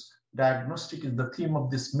diagnosis, diagnostic is the theme of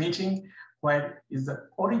this meeting, where is the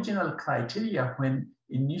original criteria when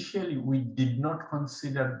initially we did not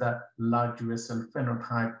consider the large vessel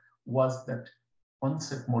phenotype was that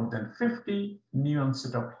onset more than 50, new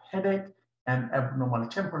onset of headache, and abnormal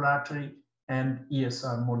temporal artery, and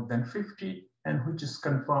ESR more than 50, and which is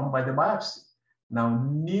confirmed by the biopsy. Now,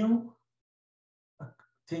 new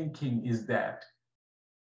thinking is that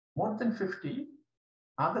more than 50,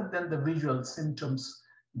 other than the visual symptoms,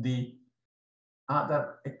 the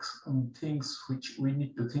other things which we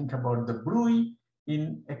need to think about, the bruit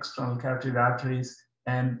in external carotid arteries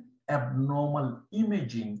and abnormal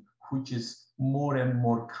imaging, which is more and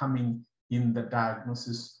more coming in the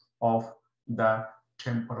diagnosis of the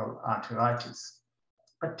temporal arteritis.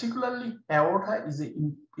 Particularly aorta is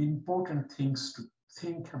an important thing to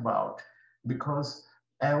think about, because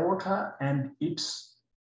aorta and its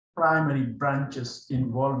primary branches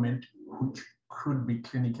involvement, which could be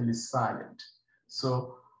clinically silent.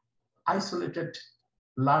 So isolated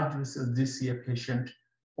large vessel GCA patient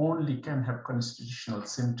only can have constitutional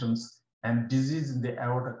symptoms, and disease in the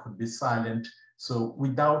aorta could be silent. So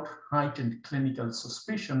without heightened clinical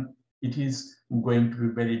suspicion, it is going to be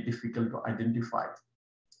very difficult to identify.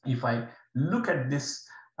 If I look at this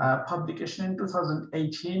publication in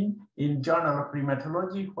 2018 in Journal of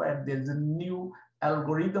Rheumatology, where there's a new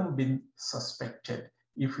algorithm been suspected.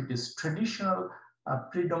 If it is traditional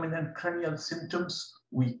predominant cranial symptoms,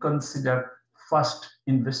 we consider first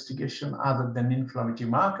investigation other than inflammatory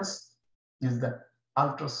markers is the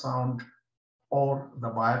ultrasound or the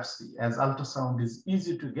biopsy, as ultrasound is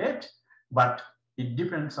easy to get, but it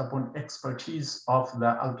depends upon expertise of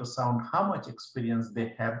the ultrasound, how much experience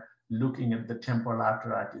they have looking at the temporal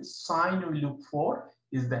arteritis. Sign we look for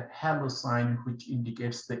is the halo sign, which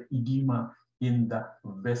indicates the edema in the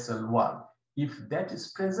vessel wall. If that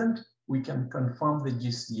is present, we can confirm the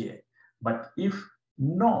GCA. But if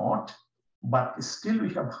not, but still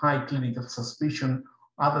we have high clinical suspicion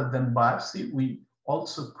other than biopsy, we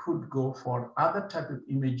also could go for other type of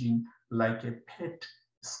imaging like a PET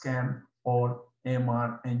scan or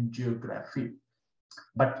MR angiography.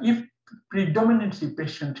 But if predominantly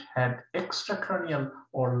patient had extracranial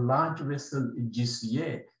or large vessel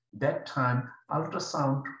GCA, that time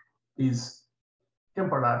ultrasound is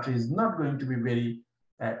temporal artery is not going to be very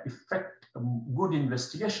good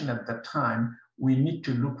investigation at that time. We need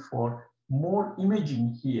to look for more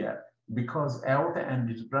imaging here, because aorta and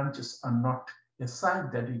its branches are not a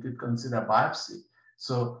site that you could consider biopsy.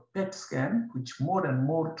 So PET scan, which more and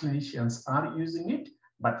more clinicians are using it,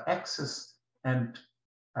 but access and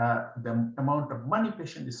the amount of money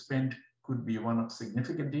patient spent could be one of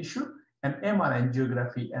significant issue. And MR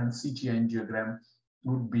angiography and CT angiogram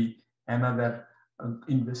would be another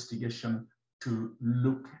investigation to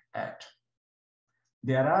look at.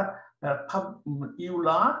 There are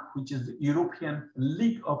EULAR, which is the European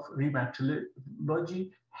League of Rheumatology,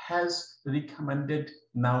 has recommended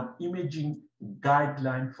now imaging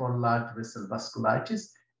guideline for large vessel vasculitis.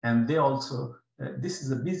 And they also, this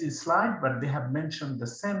is a busy slide, but they have mentioned the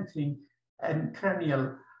same thing, and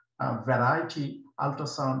cranial variety,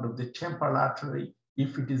 ultrasound of the temporal artery.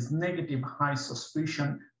 If it is negative, high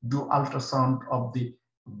suspicion, do ultrasound of the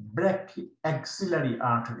brachiaxillary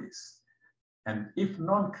arteries. And if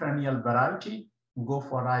non-cranial variety, go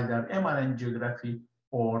for either MR angiography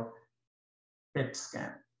or PET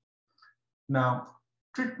scan. Now,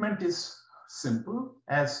 treatment is simple,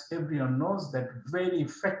 as everyone knows that very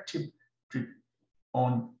effective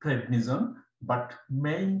on prednisone, but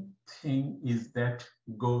main thing is that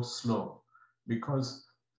go slow, because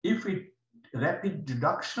if it rapid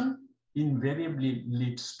reduction invariably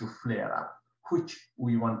leads to flare up, which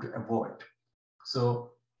we want to avoid.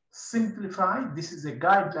 So simplify, this is a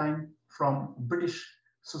guideline from British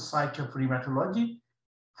Society of Rheumatology,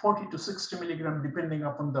 40 to 60 milligram depending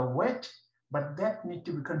upon the weight, but that need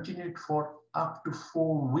to be continued for up to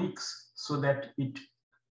 4 weeks so that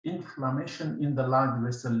inflammation in the large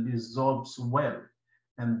vessel dissolves well,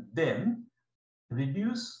 and then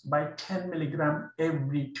reduce by 10 milligram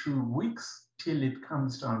every 2 weeks till it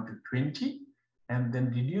comes down to 20, and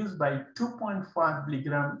then reduce by 2.5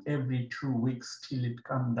 milligram every 2 weeks till it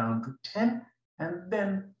comes down to 10, and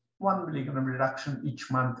then 1 milligram reduction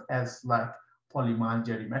each month as like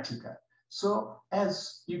polymyalgia rheumatica. So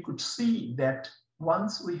as you could see that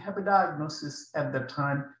once we have a diagnosis at the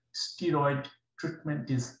time, steroid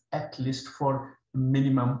treatment is at least for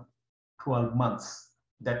minimum 12 months.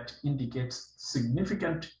 That indicates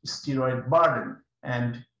significant steroid burden,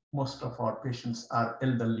 and most of our patients are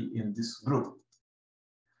elderly in this group.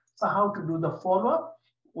 So how to do the follow-up?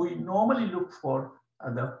 We normally look for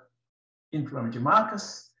the inflammatory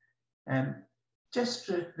markers and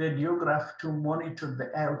chest radiograph to monitor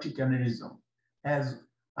the aortic aneurysm. As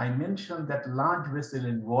I mentioned, that large vessel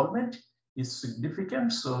involvement is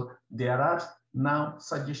significant, so there are now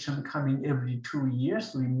suggestions coming every 2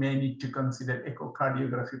 years. We may need to consider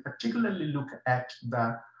echocardiography, particularly look at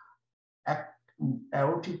the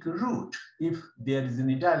aortic root if there is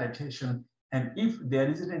any dilatation. And if there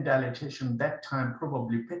is any dilatation, that time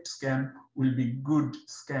probably PET scan will be good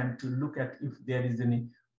scan to look at if there is any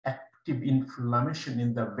active inflammation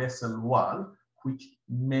in the vessel wall, which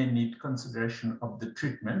may need consideration of the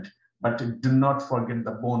treatment. But do not forget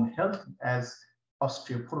the bone health, as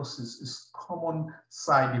osteoporosis is common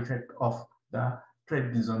side effect of the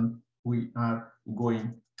prednisone we are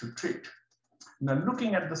going to treat. Now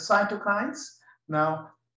looking at the cytokines,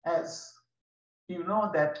 now as you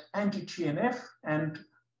know that anti-TNF and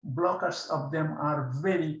blockers of them are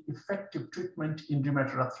very effective treatment in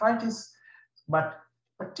rheumatoid arthritis, but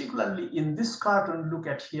particularly in this cartoon, look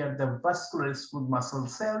at here the vascular smooth muscle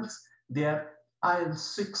cells, their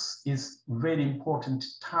IL-6 is very important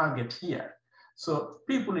target here. So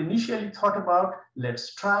people initially thought about,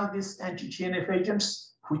 let's try these anti-TNF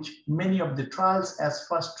agents, which many of the trials as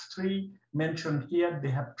first 3 mentioned here, they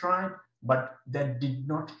have tried, but that did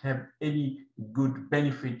not have any good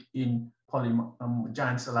benefit in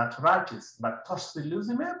giant cell arteritis. But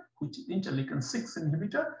tocilizumab, which is interleukin-6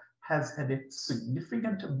 inhibitor, has had a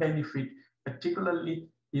significant benefit, particularly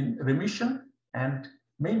in remission and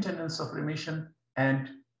maintenance of remission, and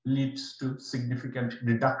leads to significant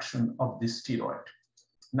reduction of the steroid.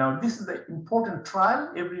 Now, this is an important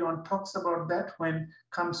trial. Everyone talks about that when it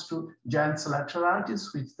comes to giant cell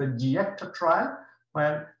arteritis, which is the GIACTA trial,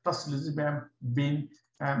 where tocilizumab being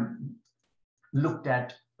looked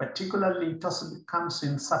at. Particularly, tocilizumab comes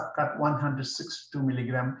in subcut 162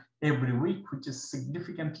 milligram every week, which is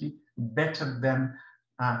significantly better than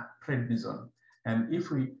prednisone. And if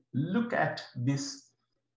we look at this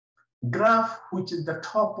graph, which is the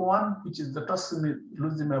top one, which is the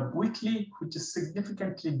tocilizumab weekly, which is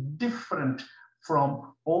significantly different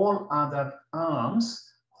from all other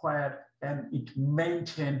arms, where it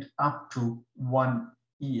maintained up to 1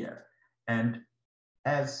 year. And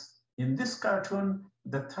as in this cartoon,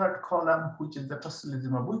 the third column, which is the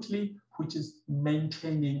tocilizumab weekly, which is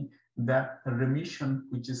maintaining the remission,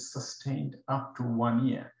 which is sustained up to 1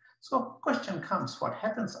 year. So question comes, what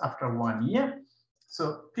happens after 1 year?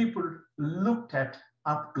 So people looked at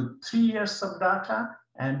up to 3 years of data,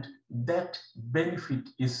 and that benefit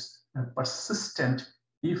is persistent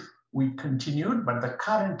if we continued, but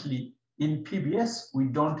currently in PBS, we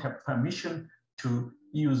don't have permission to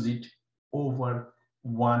use it over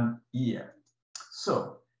 1 year.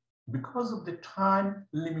 So because of the time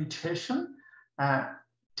limitation,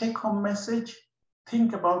 take home message,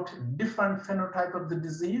 think about different phenotype of the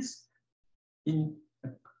disease in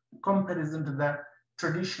comparison to the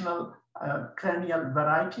traditional cranial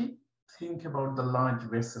variety. Think about the large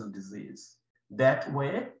vessel disease. That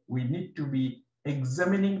way, we need to be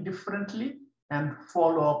examining differently and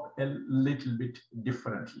follow up a little bit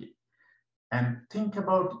differently. And think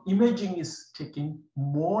about imaging is taking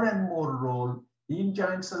more and more role in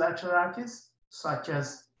giant cell arteritis, such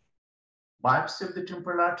as biopsy of the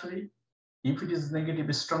temporal artery. If it is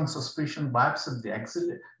negative, strong suspicion, biopsy of the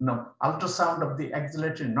axillary, ultrasound of the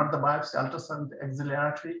axillary, not the biopsy, ultrasound of the axillary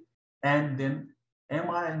artery, and then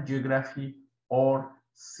MR angiography or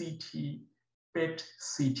CT, PET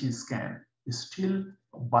CT scan. Still,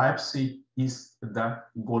 biopsy is the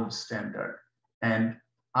gold standard. And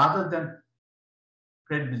other than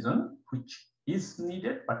prednisone, which is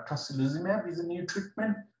needed, but tocilizumab is a new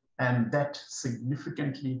treatment, and that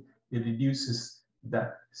significantly reduces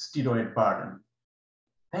the steroid burden.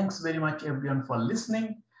 Thanks very much everyone for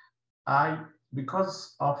listening.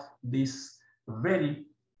 Because of this very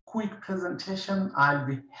quick presentation, I'll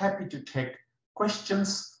be happy to take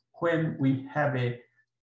questions when we have a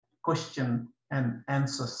question and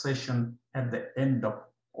answer session at the end of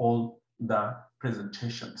all the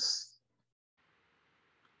presentations.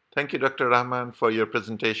 Thank you, Dr. Rahman, for your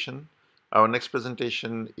presentation. Our next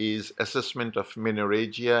presentation is Assessment of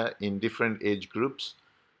Menorrhagia in Different Age Groups.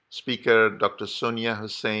 Speaker, Dr. Sonia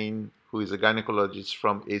Hussain, who is a gynecologist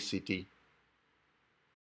from ACT.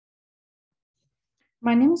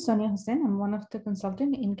 My name is Sonia Hussain. I'm one of the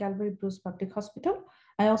consultants in Calvary Bruce Public Hospital.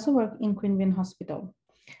 I also work in Queen Vian Hospital.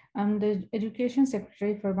 I'm the Education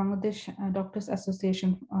Secretary for Bangladesh Doctors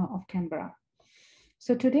Association of Canberra.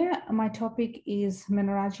 So today my topic is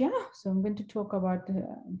menorrhagia. So I'm going to talk about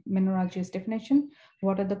menorrhagia's definition,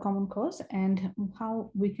 what are the common causes, and how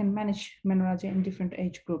we can manage menorrhagia in different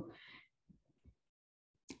age group.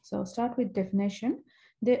 So start with definition.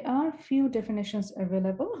 There are few definitions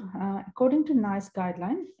available. According to NICE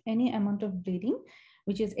guideline, any amount of bleeding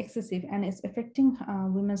which is excessive and is affecting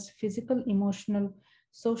women's physical, emotional,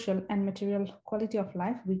 social, and material quality of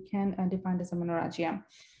life, we can define as a menorrhagia.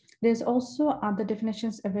 There's also other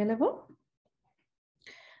definitions available.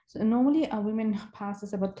 So normally a woman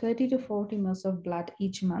passes about 30 to 40 mL of blood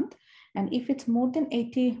each month. And if it's more than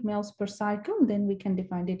 80 mL per cycle, then we can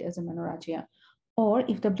define it as a menorrhagia. Or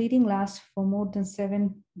if the bleeding lasts for more than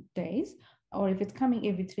 7 days, or if it's coming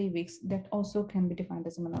every 3 weeks, that also can be defined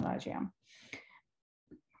as a menorrhagia.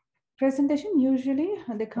 Presentation, usually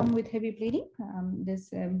they come with heavy bleeding.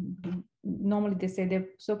 Normally they say they're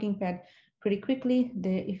soaking pad pretty quickly.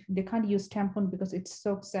 If they can't use tampon because it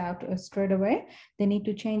soaks out straight away, they need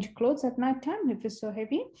to change clothes at night time if it's so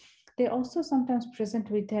heavy. They also sometimes present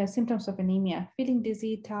with symptoms of anemia, feeling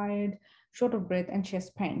dizzy, tired, short of breath, and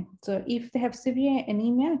chest pain. So if they have severe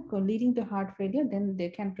anemia leading to heart failure, then they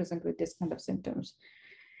can present with this kind of symptoms.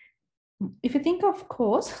 If you think of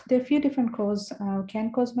cause, there are a few different causes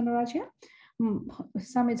can cause menorrhagia.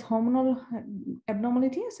 Some is hormonal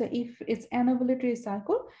abnormality. So if it's anovulatory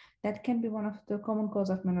cycle, that can be one of the common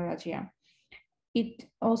cause of menorrhagia. It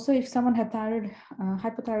also, if someone had thyroid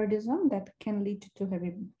hypothyroidism, that can lead to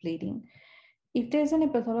heavy bleeding. If there's any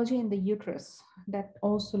pathology in the uterus, that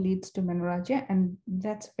also leads to menorrhagia, and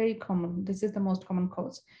that's very common. This is the most common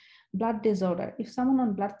cause. Blood disorder. If someone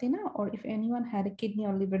on blood thinner, or if anyone had a kidney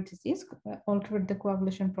or liver disease, altered the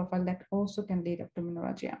coagulation profile, that also can lead up to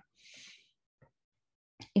menorrhagia.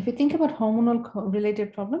 If you think about hormonal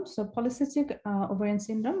related problems, so polycystic ovarian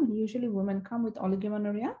syndrome, usually women come with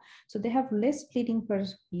oligomenorrhea, so they have less bleeding per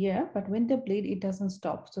year, but when they bleed, it doesn't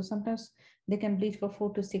stop. So sometimes they can bleed for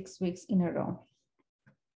 4 to 6 weeks in a row.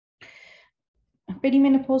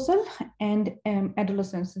 Perimenopausal and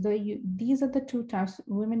adolescence. These are the two times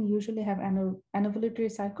women usually have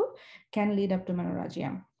anovulatory cycle, can lead up to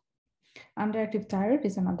menorrhagia. Underactive thyroid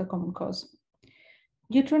is another common cause.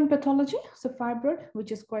 Uterine pathology, so fibroid,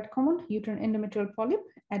 which is quite common, uterine endometrial polyp,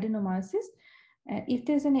 adenomyosis. If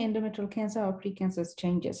there's any endometrial cancer or precancerous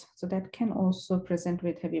changes, so that can also present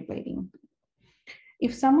with heavy bleeding.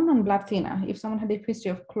 If someone on blood thinner, if someone had a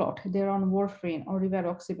history of clot, they're on warfarin or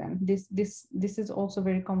rivaroxaban. This is also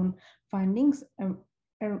very common findings.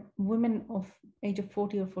 Women of age of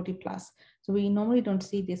 40 or 40 plus. So we normally don't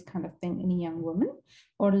see this kind of thing in a young woman,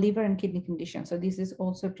 or liver and kidney condition. So this is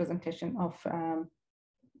also a presentation of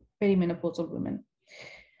perimenopausal women.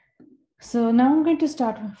 So now I'm going to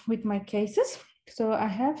start with my cases. So I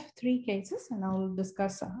have 3 cases, and I will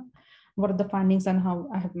discuss what are the findings and how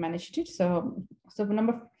I have managed it. So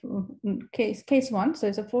case 1. So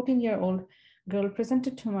it's a 14-year-old girl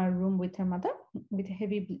presented to my room with her mother with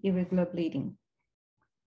heavy irregular bleeding.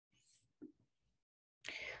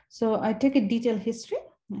 So I take a detailed history.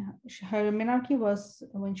 Her menarche was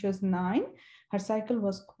when she was 9. Her cycle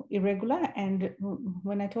was irregular, and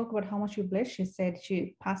when I talk about how much she bled, she said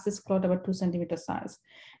she passes clot about 2 centimeter size,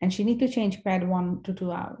 and she need to change pad 1 to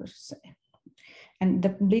 2 hours. And the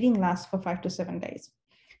bleeding lasts for 5 to 7 days.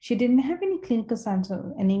 She didn't have any clinical signs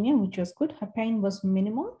of anemia, which was good. Her pain was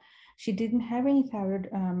minimal. She didn't have any thyroid,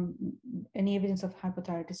 any evidence of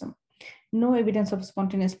hypothyroidism. No evidence of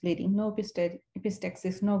spontaneous bleeding, no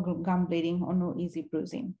epistaxis, no gum bleeding, or no easy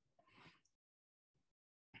bruising.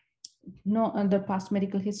 No other past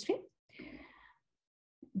medical history.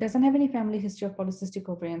 Doesn't have any family history of polycystic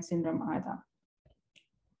ovarian syndrome either.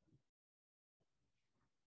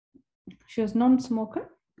 She was non-smoker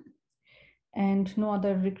and no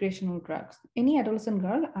other recreational drugs. Any adolescent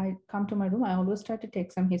girl, I come to my room, I always try to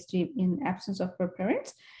take some history in absence of her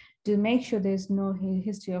parents. to make sure there's no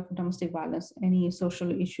history of domestic violence, any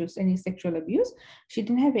social issues, any sexual abuse. She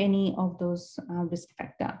didn't have any of those risk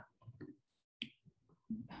factors.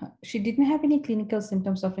 She didn't have any clinical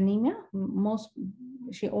symptoms of anemia.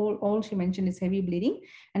 All she mentioned is heavy bleeding,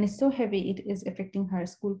 and it's so heavy it is affecting her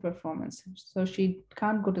school performance. So she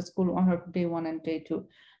can't go to school on her day 1 and day 2,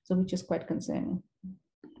 so which is quite concerning.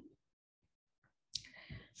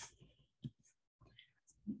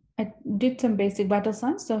 I did some basic vital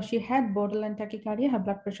signs. So she had borderline tachycardia, her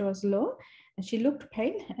blood pressure was low, and she looked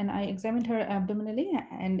pale, and I examined her abdominally,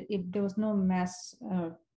 and there was no mass.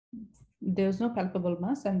 There was no palpable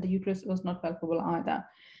mass, and the uterus was not palpable either.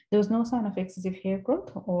 There was no sign of excessive hair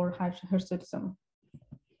growth or hirsutism.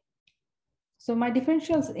 So my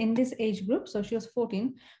differentials in this age group, so she was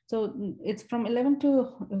 14, so it's from 11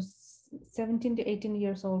 to 17 to 18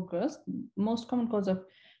 years old girls. Most common cause of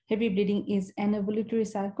heavy bleeding is anovulatory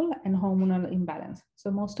cycle and hormonal imbalance.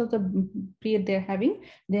 So most of the period they're having,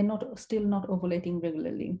 they're still not ovulating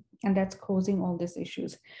regularly, and that's causing all these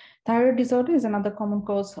issues. Thyroid disorder is another common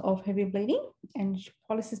cause of heavy bleeding, and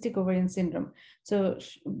polycystic ovarian syndrome. So,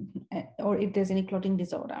 or if there's any clotting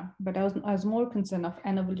disorder, but I was more concerned of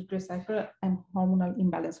anovulatory cycle and hormonal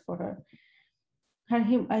imbalance for her.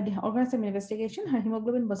 I organized an investigation. Her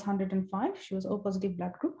hemoglobin was 105. She was O positive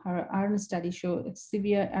blood group. Her iron study showed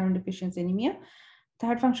severe iron deficiency anemia.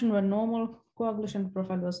 Thyroid function were normal. Coagulation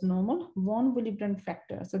profile was normal. Von Willebrand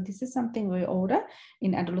factor. So this is something we order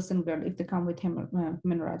in adolescent girl if they come with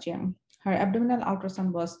menorrhagia. Her abdominal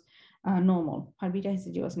ultrasound was normal. Her beta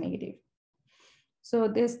HCG was negative. So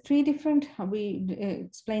there's three different, we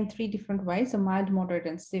explained 3 different ways, so mild, moderate,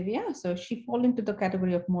 and severe. So she fall into the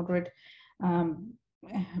category of moderate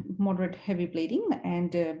heavy bleeding,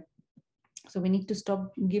 and so we need to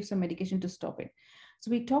give some medication to stop it.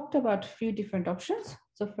 So we talked about a few different options.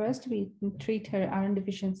 So first we treat her iron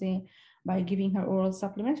deficiency by giving her oral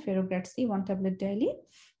supplement, Ferrograd C, 1 tablet daily,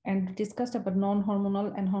 and discussed about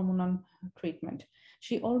non-hormonal and hormonal treatment.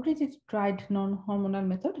 She already tried non-hormonal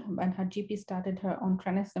method, and her GP started her on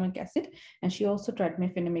tranexamic acid, and she also tried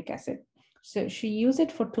mefenamic acid. So she used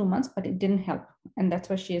it for 2 months, but it didn't help. And that's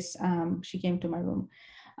why she came to my room.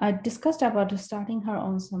 I discussed about starting her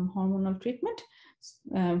on some hormonal treatment.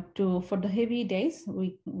 For the heavy days,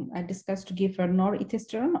 I discussed to give her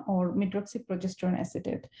norethistran or medroxyprogesterone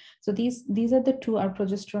acetate. So these are the 2 are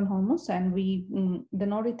progesterone hormones, and the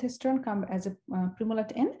norethistran come as a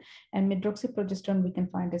primulat N, and medroxyprogesterone we can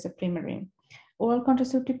find as a primarine. Oral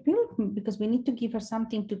contraceptive pill, because we need to give her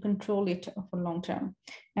something to control it for long term,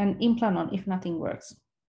 and Implanon if nothing works.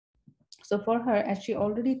 So for her, as she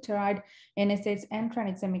already tried NSAIDs and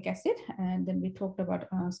tranexamic acid, and then we talked about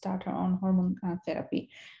start her on hormone therapy.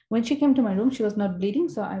 When she came to my room, she was not bleeding,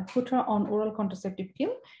 so I put her on oral contraceptive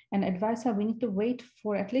pill and advised her we need to wait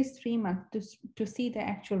for at least 3 months to see the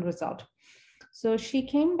actual result. So she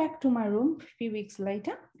came back to my room a few weeks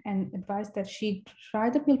later and advised that she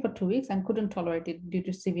tried the pill for 2 weeks and couldn't tolerate it due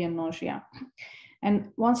to severe nausea.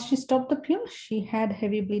 And once she stopped the pill, she had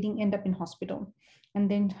heavy bleeding, end up in hospital. And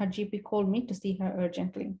then her GP called me to see her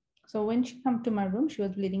urgently. So when she came to my room, she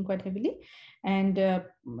was bleeding quite heavily, and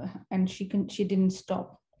she didn't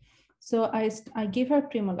stop. So I gave her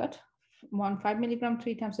Primulat, 5 milligram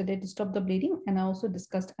 3 times a day to stop the bleeding, and I also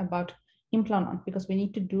discussed about Implanon because we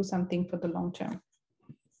need to do something for the long term.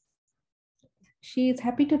 She is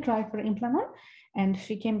happy to try for Implanon, and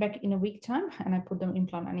she came back in a week time, and I put them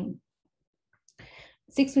Implanon in.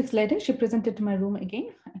 6 weeks later, she presented to my room again.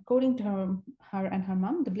 According to her and her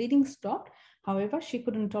mom, the bleeding stopped. However, she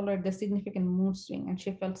couldn't tolerate the significant mood swing, and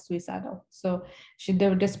she felt suicidal. So they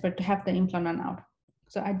were desperate to have the Implanon out.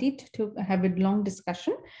 So I did to have a long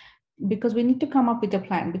discussion because we need to come up with a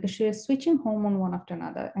plan, because she is switching hormone one after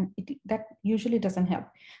another, and that usually doesn't help.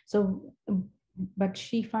 So, but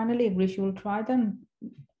she finally agreed she will try the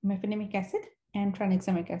mefenamic acid and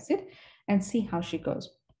tranexamic acid and see how she goes.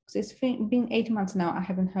 So it's been 8 months now, I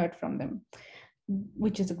haven't heard from them,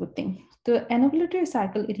 which is a good thing. The anovulatory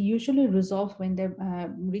cycle, it usually resolves when they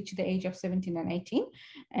reach the age of 17 and 18.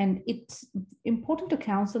 And it's important to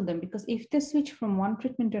counsel them, because if they switch from one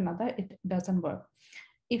treatment to another, it doesn't work.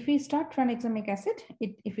 If we start tranexamic acid,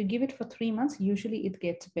 if we give it for 3 months, usually it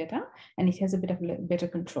gets better and it has a bit of better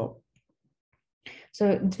control. So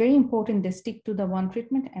it's very important they stick to the one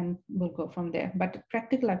treatment and we'll go from there. But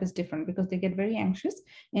practical life is different because they get very anxious,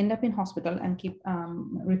 end up in hospital and keep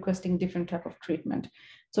requesting different type of treatment.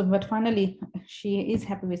 So, but finally, she is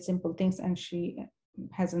happy with simple things and she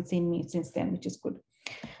hasn't seen me since then, which is good.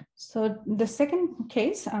 So the second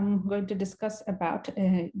case I'm going to discuss about,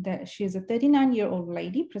 she is a 39-year-old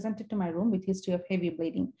lady presented to my room with history of heavy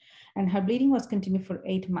bleeding, and her bleeding was continued for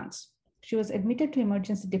 8 months. She was admitted to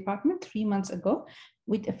emergency department 3 months ago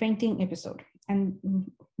with a fainting episode. And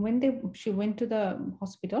when she went to the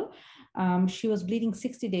hospital, she was bleeding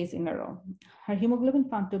 60 days in a row. Her hemoglobin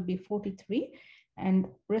found to be 43, and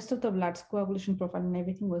rest of the blood's coagulation profile and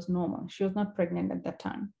everything was normal. She was not pregnant at that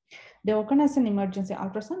time. They organized an emergency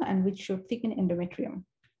ultrasound and which showed thickened endometrium.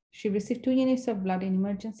 She received 2 units of blood in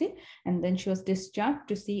emergency, and then she was discharged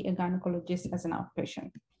to see a gynecologist as an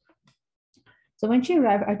outpatient. So when she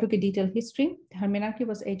arrived, I took a detailed history. Her menarche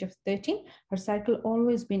was age of 13. Her cycle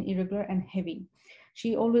always been irregular and heavy.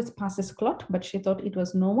 She always passes clot, but she thought it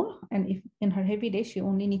was normal. And if in her heavy days, she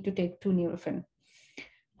only need to take 2 Nurofen.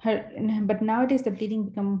 But nowadays the bleeding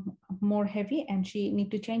become more heavy and she need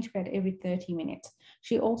to change pad every 30 minutes.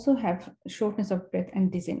 She also have shortness of breath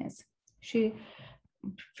and dizziness. She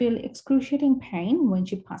feel excruciating pain when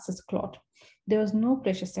she passes clot. There was no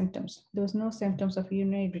pressure symptoms. There was no symptoms of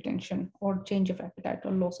urinary retention or change of appetite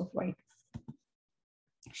or loss of weight.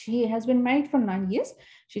 She has been married for 9 years.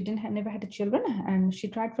 She never had a children, and she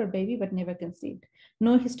tried for a baby but never conceived.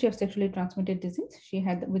 No history of sexually transmitted disease. She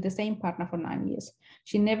had with the same partner for 9 years.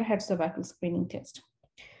 She never had cervical screening test.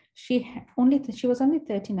 She was only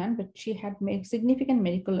 39, but she had significant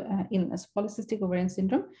medical illness: polycystic ovarian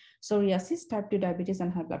syndrome, psoriasis, type 2 diabetes,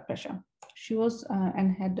 and high blood pressure. She was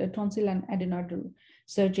and had a tonsil and adenoid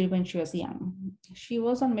surgery when she was young. She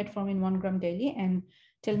was on metformin 1 gram daily and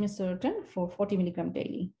telmisartan for 40 milligram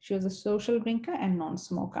daily. She was a social drinker and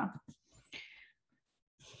non-smoker.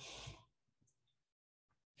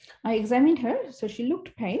 I examined her, so she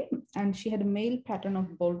looked pale and she had a male pattern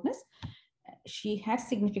of baldness. She had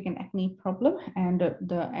significant acne problem, and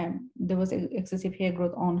there was excessive hair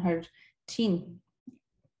growth on her chin.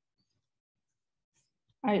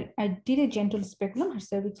 I did a gentle speculum. Her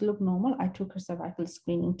cervix looked normal. I took her cervical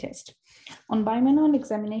screening test. On bimanual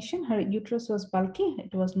examination, her uterus was bulky.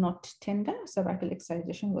 It was not tender. Cervical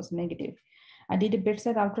excitation was negative. I did a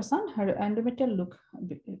bedside ultrasound. Her endometrial looked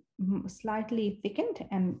slightly thickened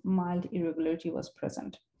and mild irregularity was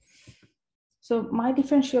present. So my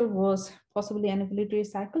differential was possibly an ovulatory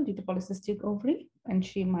cycle due to polycystic ovary, and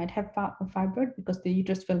she might have fibroid because the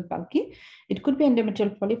uterus felt bulky. It could be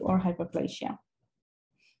endometrial polyp or hyperplasia.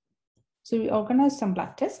 So we organized some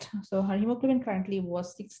blood tests. So her hemoglobin currently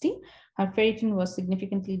was 60. Her ferritin was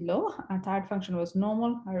significantly low. Her thyroid function was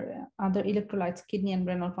normal. Her other electrolytes, kidney and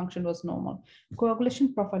renal function was normal.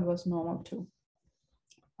 Coagulation profile was normal too.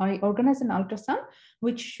 I organized an ultrasound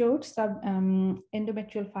which showed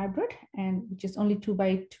endometrial fibroid, and which is only 2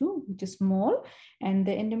 by 2, which is small, and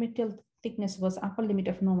the endometrial thickness was upper limit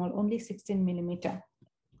of normal, only 16 millimeter.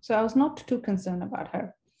 So I was not too concerned about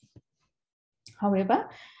her. However,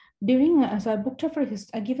 so I booked her for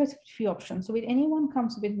I give her a few options. So when anyone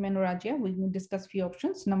comes with menorrhagia, we will discuss few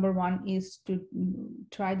options. Number 1 is to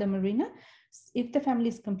try the Mirena. If the family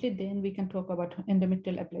is complete, then we can talk about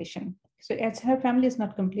endometrial ablation. So as her family is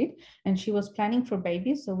not complete and she was planning for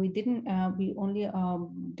babies, so we only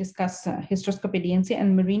discuss hysteroscopy, DNC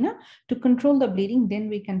and Mirena to control the bleeding. Then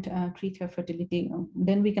we can treat her fertility.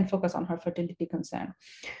 Then we can focus on her fertility concern.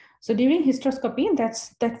 So during hysteroscopy,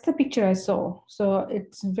 that's the picture I saw. So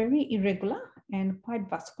it's very irregular and quite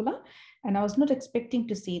vascular, and I was not expecting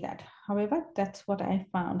to see that. However, that's what I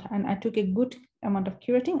found, and I took a good amount of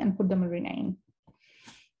curating and put the Mirena in.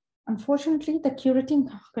 Unfortunately, the curating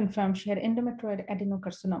confirmed she had endometrioid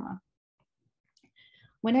adenocarcinoma.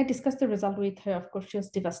 When I discussed the result with her, of course, she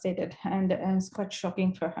was devastated, and it's quite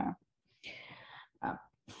shocking for her.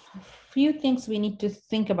 Few things we need to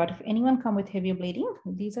think about. If anyone come with heavy bleeding,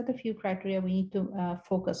 these are the few criteria we need to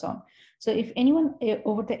focus on. So if anyone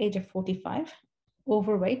over the age of 45,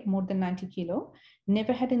 overweight, more than 90 kilo,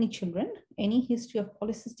 never had any children, any history of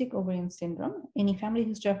polycystic ovarian syndrome, any family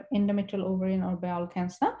history of endometrial ovarian or bowel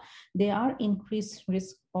cancer, they are increased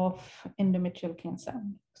risk of endometrial cancer.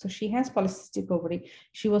 So she has polycystic ovary.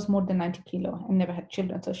 She was more than 90 kilo and never had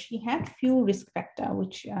children. So she had few risk factor,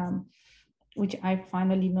 which I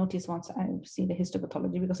finally noticed once I see the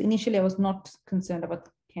histopathology, because initially I was not concerned about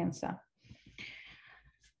cancer.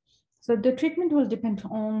 So the treatment will depend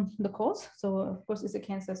on the cause. So of course it's a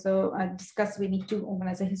cancer. So I discussed we need to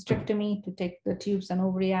organize a hysterectomy to take the tubes and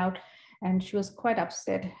ovary out. And she was quite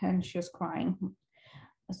upset and she was crying.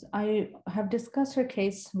 So I have discussed her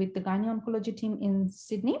case with the gynae-oncology team in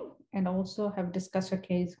Sydney, and also have discussed her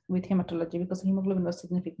case with hematology because hemoglobin was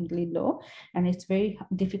significantly low and it's very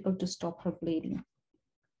difficult to stop her bleeding.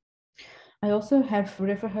 I also have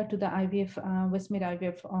referred her to the IVF, Westmead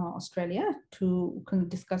IVF Australia to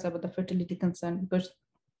discuss about the fertility concern, because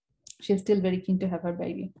she's still very keen to have her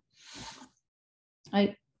baby.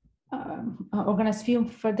 I organize few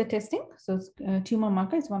further testing. So tumor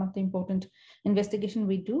marker is one of the important investigation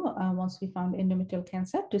we do once we found endometrial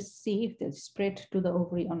cancer, to see if they spread to the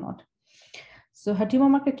ovary or not. So her tumor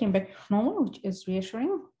marker came back normal, which is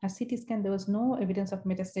reassuring. Her CT scan, there was no evidence of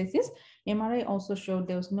metastasis. MRI also showed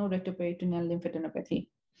there was no rectoperitoneal lymphadenopathy.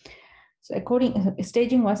 So according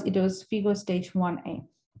staging was, it was FIGO stage 1A.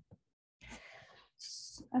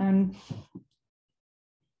 And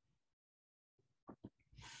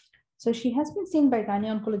so she has been seen by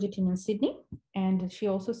gynae-oncology team in Sydney, and she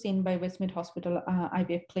also seen by Westmead Hospital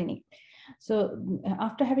IVF clinic. So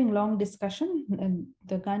after having long discussion,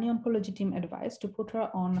 the gynae-oncology team advised to put her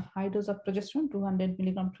on high dose of progesterone, 200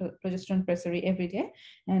 milligram progesterone pessary every day,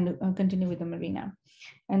 and continue with the Mirena.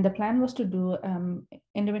 And the plan was to do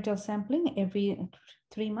endometrial sampling every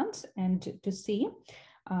 3 months, and to see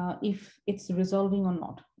if it's resolving or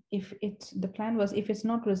not. The plan was, if it's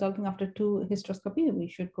not resolving after 2 hysteroscopy, we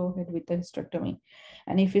should go ahead with the hysterectomy.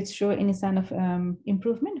 And if it's show any sign of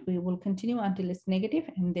improvement, we will continue until it's negative,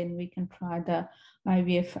 and then we can try the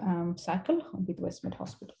IVF cycle with Westmead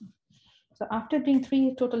Hospital. So after doing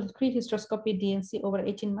total three hysteroscopy DNC over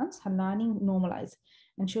 18 months, her lining normalized,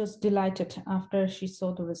 and she was delighted after she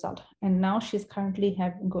saw the result. And now she's currently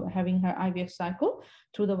having her IVF cycle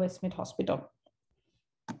through the Westmead Hospital.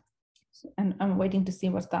 And I'm waiting to see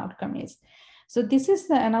what the outcome is. So this is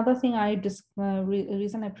another thing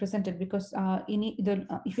reason I presented, because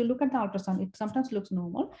if you look at the ultrasound, it sometimes looks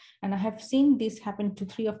normal. And I have seen this happen to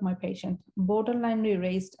 3 of my patients, borderline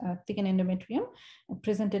raised thickened endometrium,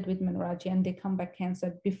 presented with menorrhagia, and they come back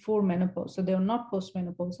cancer before menopause. So they're not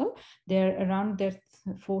postmenopausal, they're around their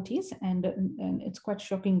 40s, and it's quite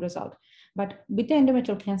shocking result. But with the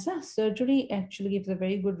endometrial cancer, surgery actually gives a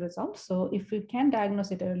very good result. So if we can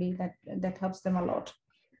diagnose it early, that helps them a lot.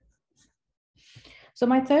 So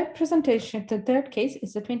my third presentation, the third case,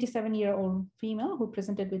 is a 27-year-old female who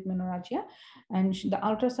presented with menorrhagia, and the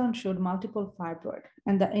ultrasound showed multiple fibroid,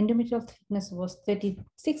 and the endometrial thickness was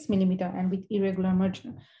 36 millimeter and with irregular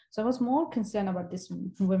margin. So I was more concerned about this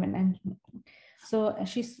woman, and so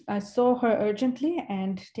I saw her urgently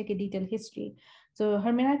and take a detailed history. So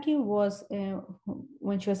her menarche was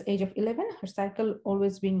when she was age of 11, her cycle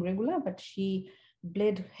always being regular, but she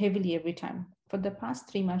bled heavily every time. For the past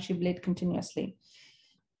 3 months, she bled continuously.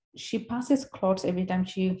 She passes clots every time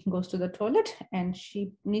she goes to the toilet, and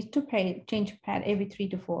she needs to change pad every 3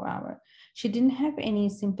 to 4 hours. She didn't have any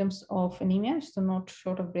symptoms of anemia, so not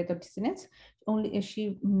short of breath or dizziness. Only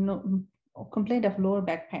she complained of lower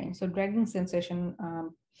back pain, so dragging sensation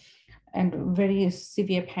and very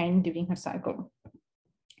severe pain during her cycle.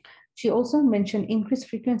 She also mentioned increased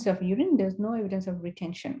frequency of urine. There's no evidence of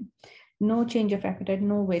retention. No change of appetite,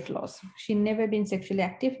 no weight loss. She never been sexually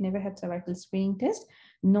active, never had cervical screening test,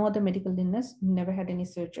 no other medical illness, never had any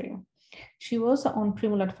surgery. She was on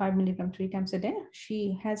Primolat 5 milligram 3 times a day.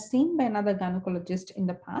 She has seen by another gynecologist in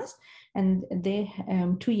the past, and they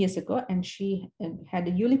 2 years ago, and she had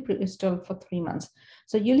a ulipristal for 3 months.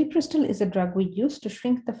 So ulipristal is a drug we use to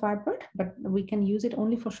shrink the fibroid, but we can use it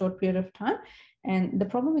only for a short period of time. And the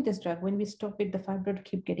problem with this drug, when we stop it, the fibroid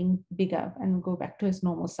keep getting bigger and go back to its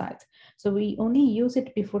normal size. So we only use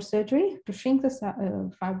it before surgery to shrink the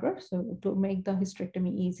fibroid, so to make the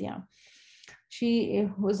hysterectomy easier. She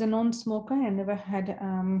was a non-smoker and never had,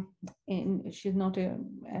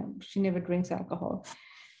 she never drinks alcohol.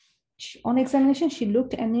 On examination, she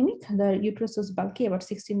looked anemic. The uterus was bulky, about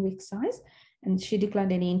 16 weeks size, and she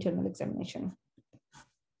declined any internal examination.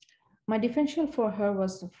 My differential for her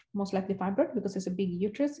was most likely fibroid because it's a big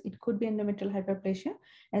uterus. It could be endometrial hyperplasia.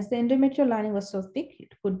 As the endometrial lining was so thick,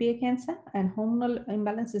 it could be a cancer, and hormonal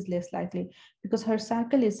imbalance is less likely because her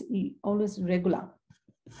cycle is always regular.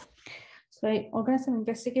 So I organized an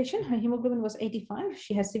investigation. Her hemoglobin was 85.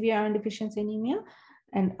 She has severe iron deficiency anemia,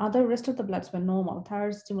 and other rest of the bloods were normal.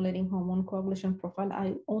 Thyroid stimulating hormone, coagulation profile.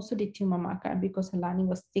 I also did tumor marker because her lining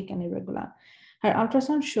was thick and irregular. Her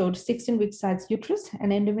ultrasound showed 16-week size uterus,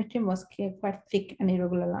 and endometrium was quite thick and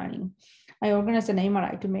irregular lining. I organized an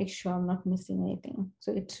MRI to make sure I'm not missing anything.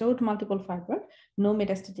 So it showed multiple fibroid, no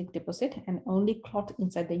metastatic deposit, and only clot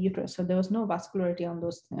inside the uterus. So there was no vascularity on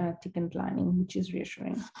those thickened lining, which is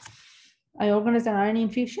reassuring. I organized an iron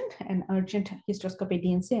infusion and urgent hysteroscopy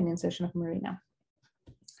DNC and insertion of Mirena.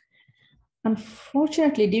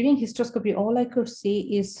 Unfortunately, during hysteroscopy, all I could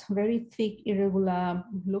see is very thick, irregular,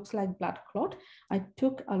 looks like blood clot. I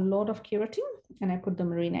took a lot of keratin and I put the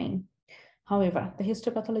Mirena in. However, the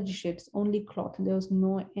histopathology showed only clot. There was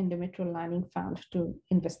no endometrial lining found to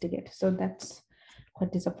investigate. So that's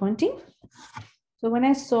quite disappointing. So when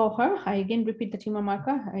I saw her, I again repeat the tumor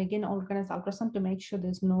marker. I again organize ultrasound to make sure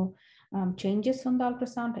there's no changes on the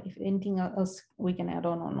ultrasound. If anything else we can add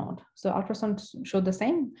on or not. So ultrasound showed the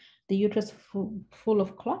same. The uterus full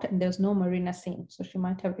of clot and there's no marina seen. So she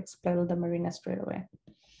might have expelled the marina straight away.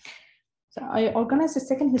 So I organized a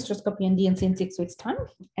second hysteroscopy and DNC in 6 weeks time.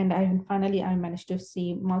 And finally, I managed to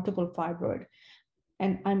see multiple fibroid.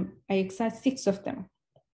 And I excised 6 of them.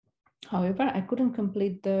 However, I couldn't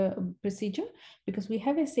complete the procedure because we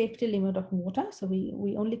have a safety limit of water. So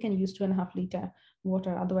we only can use 2.5 liter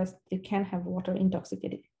water. Otherwise, they can have water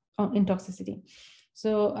intoxicity.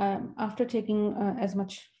 So after taking as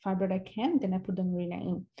much fibroid I can, then I put the marina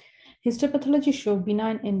in. Histopathology showed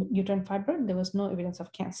benign in uterine fibroid. There was no evidence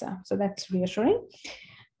of cancer. So that's reassuring.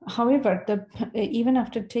 However, even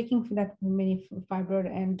after taking that many fibroid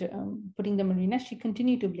and putting the marina, she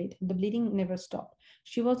continued to bleed. The bleeding never stopped.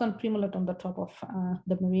 She was on Primolut on the top of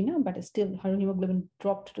the marina, but still her hemoglobin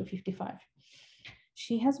dropped to 55.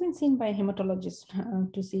 She has been seen by a hematologist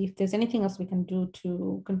to see if there's anything else we can do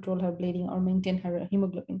to control her bleeding or maintain her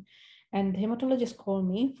hemoglobin. And the hematologist called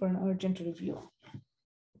me for an urgent review.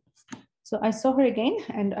 So I saw her again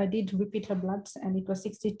and I did repeat her bloods and it was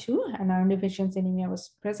 62 and iron deficiency anemia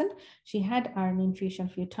was present. She had iron infusion a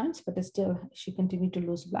few times, but still she continued to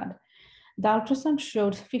lose blood. The ultrasound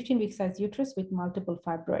showed 15-week size uterus with multiple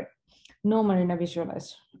fibroid, no marina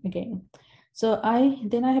visualized again. So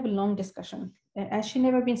then I have a long discussion. As she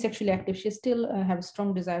never been sexually active, she still have a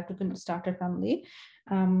strong desire to start her family.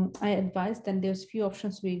 I advised that there's few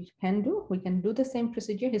options we can do. We can do the same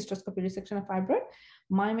procedure, hysteroscopy resection of fibroid,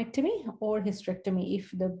 myomectomy or hysterectomy if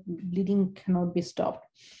the bleeding cannot be stopped.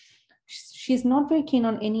 She's not very keen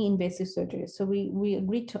on any invasive surgery. So we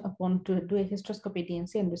agreed upon to do a hysteroscopy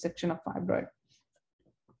DNC and resection of fibroid.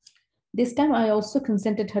 This time I also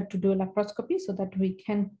consented her to do a laparoscopy so that we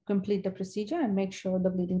can complete the procedure and make sure the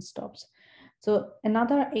bleeding stops. So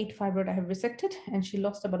another 8 fibroid I have resected and she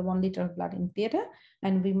lost about 1 liter of blood in theater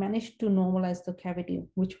and we managed to normalize the cavity,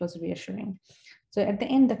 which was reassuring. So at the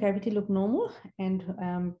end, the cavity looked normal and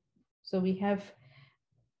so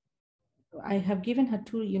I have given her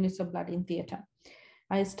 2 units of blood in theater.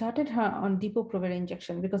 I started her on Depo-Provera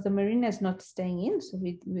injection because the marina is not staying in. So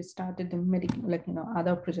we started the medical,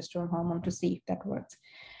 other progesterone hormone to see if that works.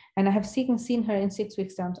 And I have seen her in 6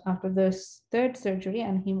 weeks time after the 3rd surgery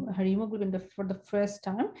and her hemoglobin for the first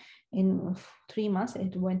time in 3 months,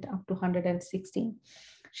 it went up to 116.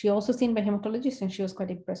 She also seen by hematologist and she was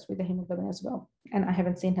quite impressed with the hemoglobin as well. And I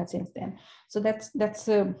haven't seen her since then. So that's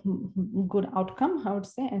a good outcome, I would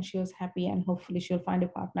say. And she was happy and hopefully she'll find a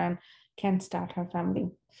partner and can start her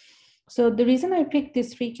family. So the reason I picked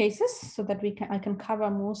these 3 cases so that I can cover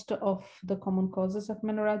most of the common causes of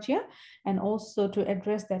menorrhagia and also to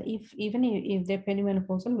address that even if they're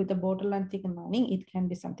perimenopausal with a borderline thickened lining, it can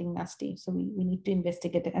be something nasty. So we need to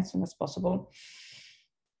investigate it as soon as possible.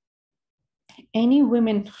 Any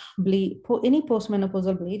women bleed, any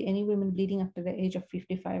postmenopausal bleed, any women bleeding after the age of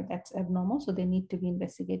 55, that's abnormal. So they need to be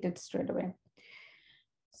investigated straight away.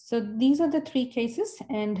 So these are the 3 cases.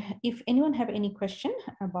 And if anyone have any question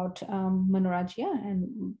about menorrhagia,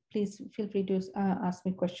 and please feel free to ask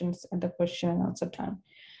me questions at the question and answer time.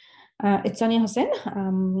 It's Sonia Hussain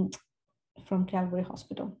from Calvary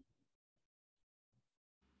Hospital.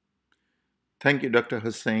 Thank you, Dr.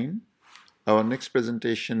 Hussain. Our next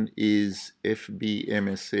presentation is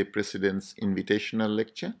FBMSA President's Invitational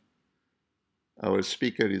Lecture. Our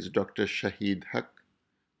speaker is Dr. Shahid Haq,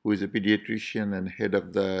 who is a pediatrician and head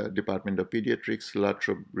of the Department of Pediatrics,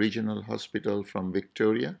 Latrobe Regional Hospital from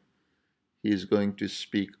Victoria. He is going to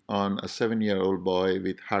speak on a 7-year-old boy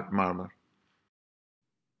with heart murmur.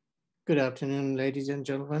 Good afternoon, ladies and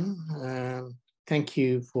gentlemen. Thank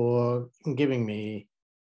you for giving me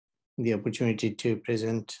the opportunity to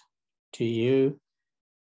present to you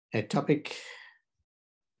a topic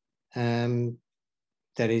that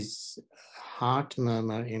is heart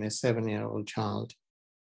murmur in a 7-year-old child.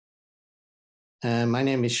 My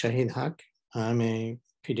name is Shahid Haq. I'm a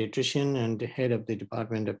pediatrician and the head of the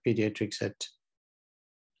Department of Pediatrics at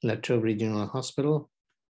Latrobe Regional Hospital.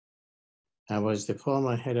 I was the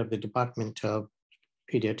former head of the Department of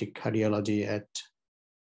Pediatric Cardiology at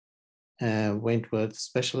Wentworth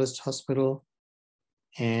Specialist Hospital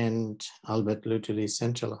and Albert Luthuli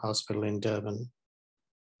Central Hospital in Durban.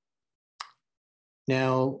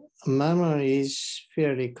 Now, murmur is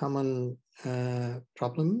fairly common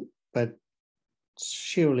problem, but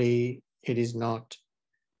surely it is not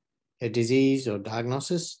a disease or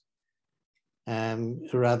diagnosis.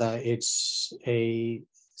 Rather, it's a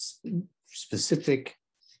specific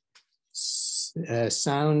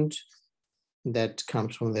sound that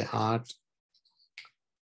comes from the heart,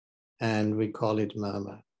 and we call it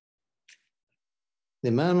murmur.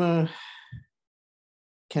 The murmur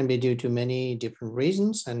can be due to many different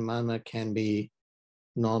reasons, and murmur can be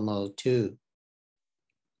normal too.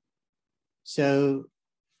 So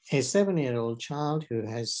a 7-year-old child who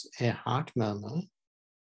has a heart murmur,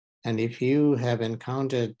 and if you have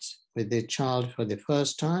encountered with the child for the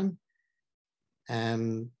first time,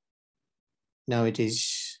 now it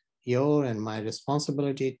is your and my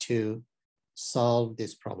responsibility to solve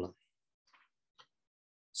this problem.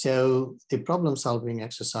 So the problem-solving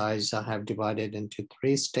exercise I have divided into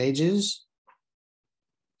 3 stages.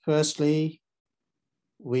 Firstly,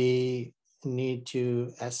 we need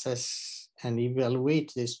to assess and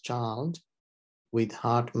evaluate this child with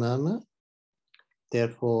heart murmur.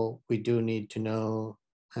 Therefore, we do need to know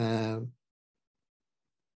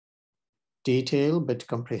detailed but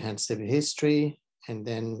comprehensive history, and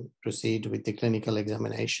then proceed with the clinical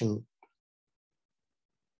examination.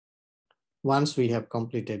 Once we have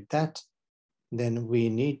completed that, then we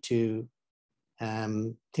need to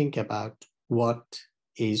think about what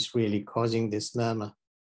is really causing this murmur.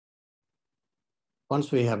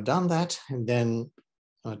 Once we have done that, then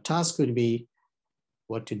our task would be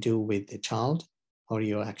what to do with the child or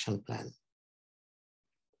your action plan.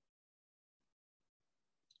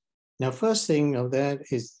 Now, first thing of that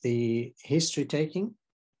is the history taking.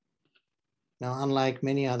 Now, unlike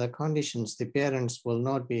many other conditions, the parents will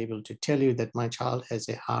not be able to tell you that my child has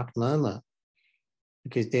a heart murmur,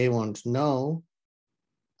 because they won't know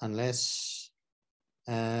unless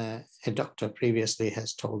a doctor previously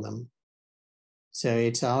has told them. So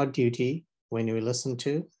it's our duty, when we listen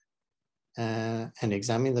to and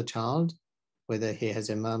examine the child, whether he has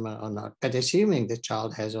a murmur or not. But assuming the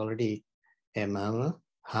child has already a murmur,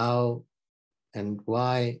 how and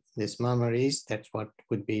why this murmur is, that's what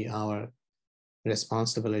would be our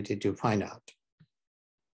responsibility to find out.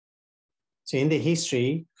 So in the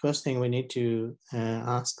history, first thing we need to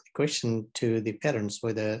ask the question to the parents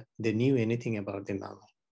whether they knew anything about the murmur.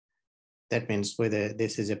 That means whether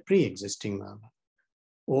this is a pre-existing murmur,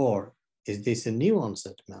 or is this a new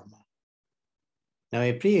onset murmur? Now,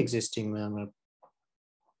 a pre-existing murmur,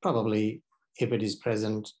 probably if it is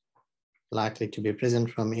present, likely to be present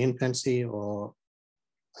from infancy, or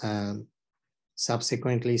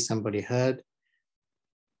subsequently somebody heard,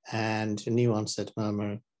 and a new onset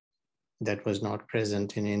murmur that was not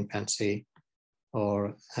present in infancy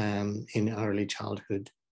or in early childhood.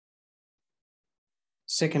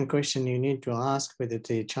 Second question, you need to ask whether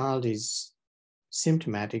the child is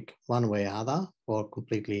symptomatic one way or other, or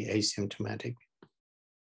completely asymptomatic.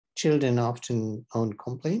 Children often won't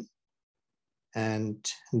complain, and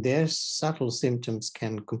their subtle symptoms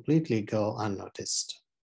can completely go unnoticed.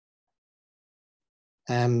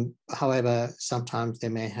 However, sometimes they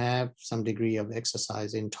may have some degree of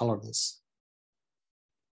exercise intolerance.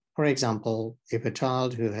 For example, if a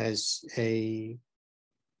child who has a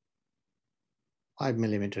 5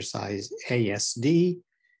 millimeter size ASD,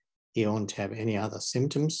 he won't have any other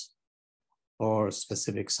symptoms or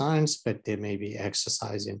specific signs, but there may be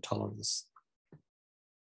exercise intolerance.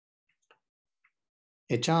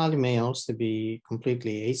 A child may also be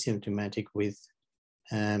completely asymptomatic with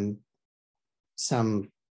some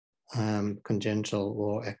congenital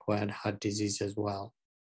or acquired heart disease as well.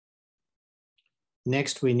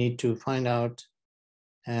 Next, we need to find out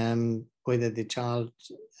whether the child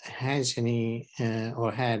has any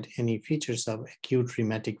or had any features of acute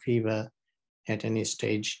rheumatic fever at any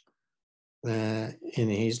stage in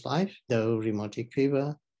his life, though rheumatic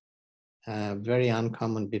fever, very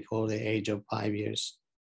uncommon before the age of 5 years.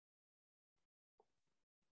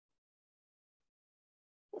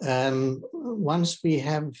 Once we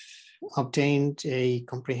have obtained a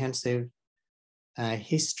comprehensive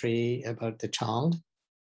history about the child,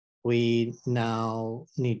 we now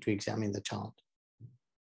need to examine the child.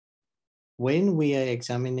 When we are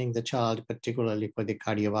examining the child, particularly for the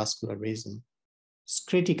cardiovascular reason, it's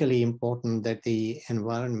critically important that the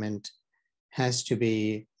environment has to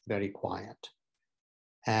be very quiet.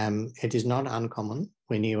 It is not uncommon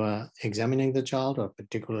when you are examining the child, or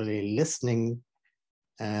particularly listening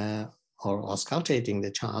or auscultating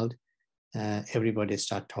the child, everybody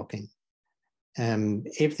start talking.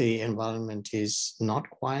 If the environment is not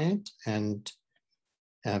quiet and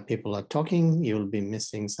people are talking, you'll be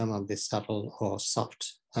missing some of the subtle or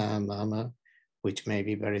soft murmur, which may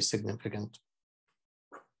be very significant.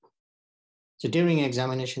 So during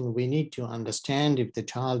examination, we need to understand if the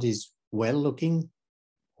child is well looking,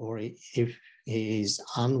 or if he is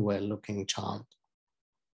unwell looking child.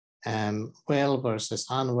 Well versus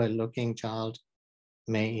unwell looking child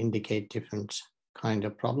may indicate different kind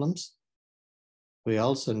of problems. We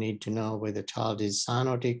also need to know whether the child is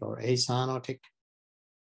cyanotic or acyanotic.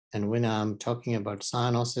 And when I'm talking about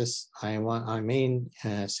cyanosis, I mean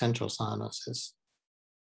central cyanosis.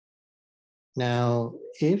 Now,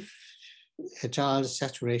 if a child's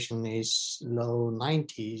saturation is low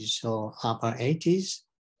 90s or upper 80s,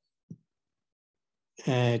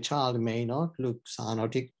 a child may not look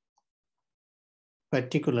cyanotic,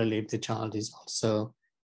 particularly if the child is also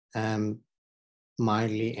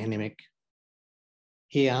mildly anemic.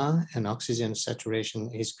 Here, an oxygen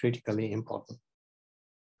saturation is critically important.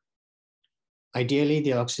 Ideally,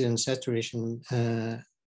 the oxygen saturation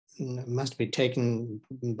must be taken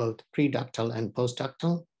both preductal and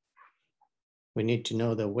postductal. We need to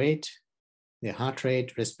know the weight, the heart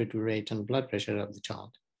rate, respiratory rate, and blood pressure of the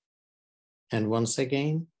child. And once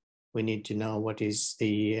again, we need to know what is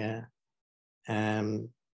the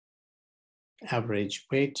average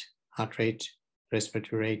weight, heart rate,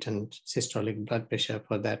 respiratory rate, and systolic blood pressure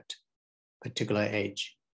for that particular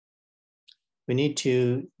age. We need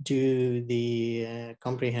to do the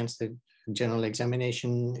comprehensive general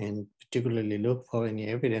examination and particularly look for any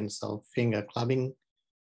evidence of finger clubbing.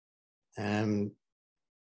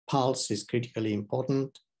 Pulse is critically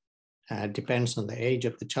important. Depends on the age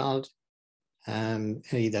of the child,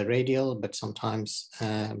 either radial, but sometimes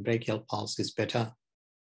brachial pulse is better,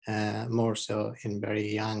 more so in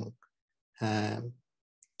very young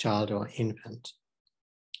child or infant.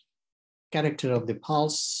 Character of the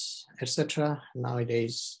pulse, etc.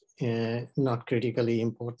 Nowadays, not critically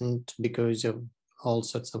important because of all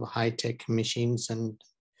sorts of high-tech machines and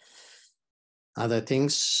other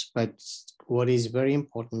things. But what is very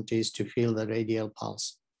important is to feel the radial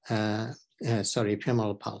pulse,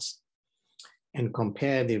 femoral pulse, and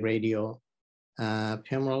compare the radial,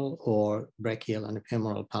 femoral or brachial and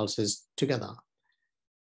femoral pulses together.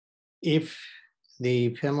 If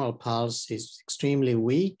the femoral pulse is extremely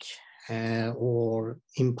weak or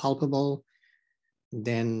impalpable,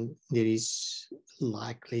 then there is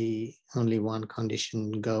likely only one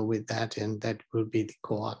condition to go with that, and that will be the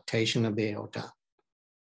coarctation of the aorta.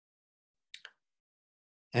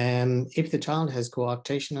 If the child has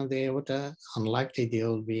coarctation of the aorta, unlikely there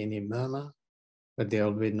will be any murmur, but there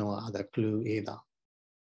will be no other clue either.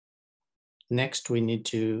 Next, we need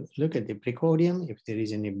to look at the precordium. If there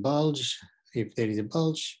is any bulge, if there is a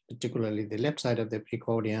bulge, particularly the left side of the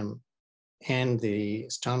precordium and the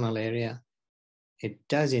sternal area, it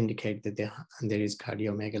does indicate that there is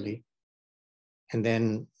cardiomegaly. And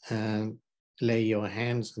then lay your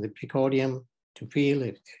hands on the precordium to feel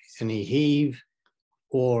if there is any heave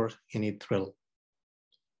or any thrill.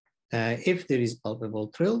 If there is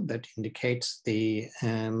palpable thrill, that indicates the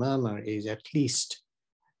murmur is at least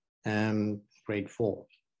grade 4.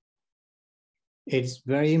 It's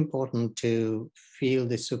very important to feel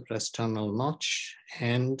the suprasternal notch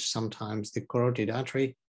and sometimes the carotid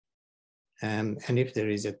artery. And if there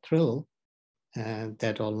is a thrill,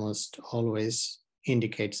 that almost always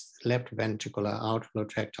indicates left ventricular outflow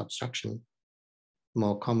tract obstruction,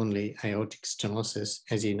 more commonly aortic stenosis.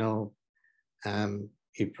 As you know,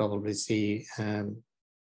 you probably see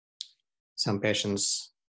some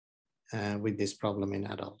patients with this problem in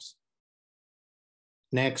adults.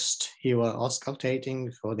 Next, you are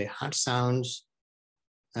auscultating for the heart sounds,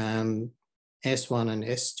 S1 and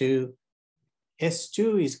S2.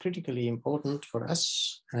 S2 is critically important for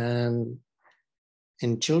us in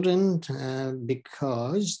children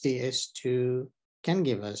because the S2 can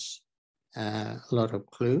give us a lot of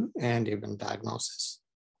clue and even diagnosis.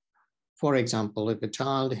 For example, if a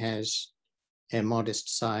child has a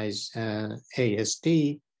modest size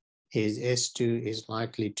ASD, his S2 is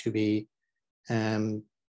likely to be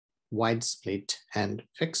wide split and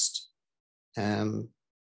fixed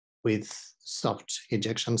with soft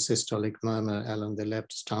ejection systolic murmur along the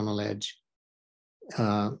left sternal edge.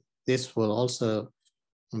 This will also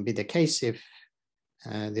be the case if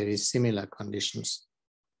there is similar conditions.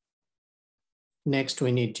 Next,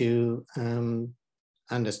 we need to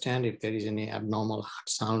understand if there is any abnormal heart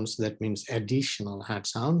sounds. That means additional heart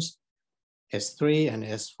sounds, S3 and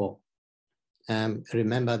S4.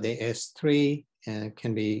 Remember, the S3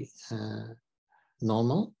 can be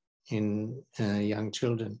normal in young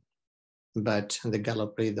children, but the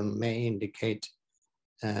gallop rhythm may indicate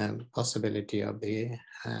possibility of the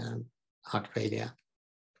heart failure.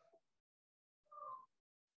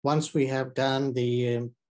 Once we have done the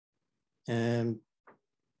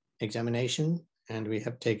examination and we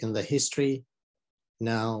have taken the history,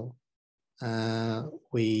 now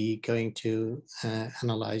we're going to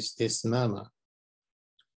analyze this murmur.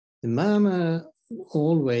 The murmur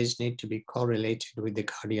always need to be correlated with the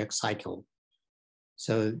cardiac cycle.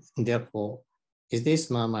 So therefore, is this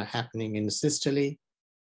murmur happening in systole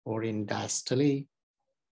or in diastole,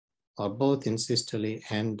 or both in systole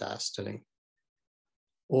and diastole?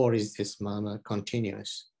 Or is this murmur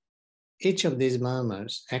continuous? Each of these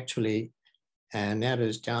murmurs actually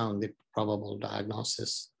narrows down the probable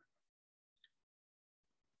diagnosis.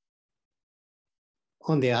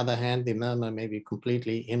 On the other hand, the murmur may be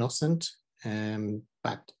completely innocent,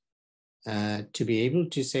 but to be able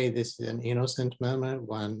to say this is an innocent murmur,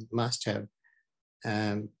 one must have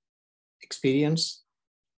experience.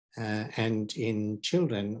 And in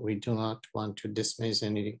children, we do not want to dismiss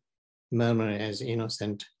any murmur as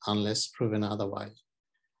innocent unless proven otherwise.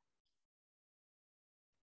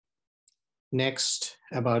 Next,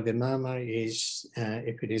 about the murmur is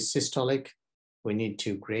if it is systolic, we need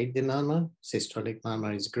to grade the murmur. Systolic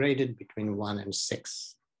murmur is graded between 1 and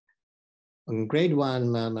 6. On grade 1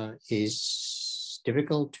 murmur is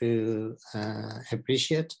difficult to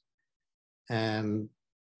appreciate.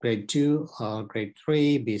 Grade 2 or grade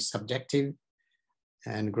 3 be subjective,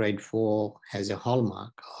 and grade 4 has a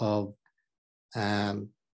hallmark of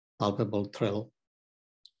palpable thrill.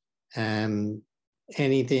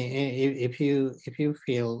 Anything, if you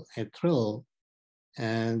feel a thrill,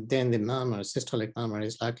 and then the murmur, systolic murmur,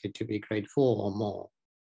 is likely to be grade 4 or more.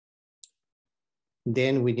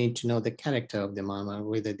 Then we need to know the character of the murmur,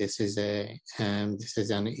 whether this is an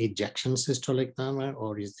ejection systolic murmur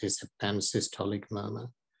or is this a pansystolic murmur.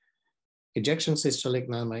 Ejection systolic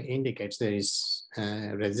murmur indicates there is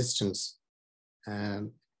resistance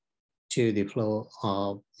to the flow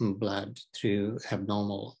of blood through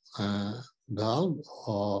abnormal valve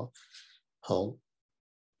or hole.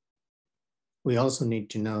 We also need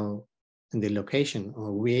to know the location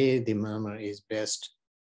or where the murmur is best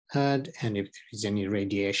heard and if there is any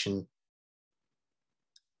radiation.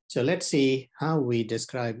 So let's see how we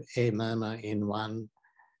describe a murmur in one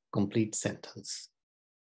complete sentence.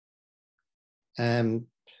 There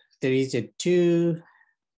is a 2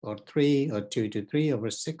 or 3 or 2 to 3 over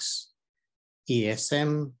 6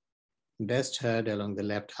 ESM, best heard along the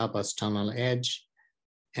left upper sternal edge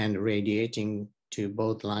and radiating to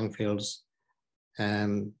both lung fields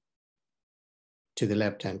to the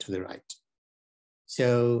left and to the right.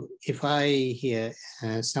 So if I hear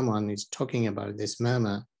someone is talking about this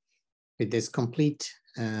murmur with this complete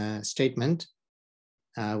statement,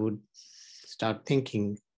 I would start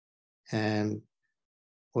thinking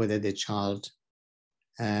whether the child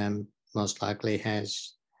most likely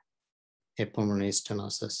has a pulmonary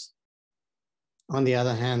stenosis. On the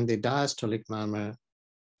other hand, the diastolic murmur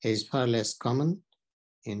is far less common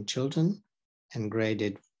in children and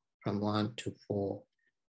graded from 1 to 4.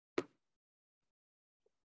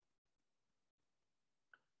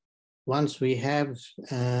 Once we have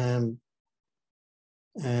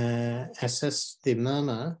assessed the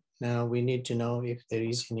murmur, now we need to know if there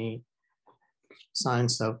is any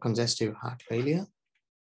signs of congestive heart failure.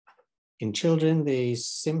 In children, the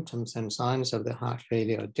symptoms and signs of the heart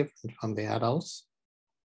failure are different from the adults.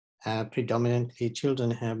 Predominantly,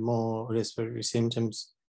 children have more respiratory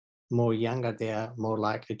symptoms. More younger, they are more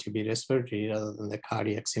likely to be respiratory rather than the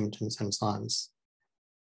cardiac symptoms and signs.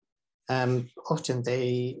 Often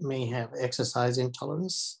they may have exercise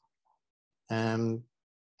intolerance.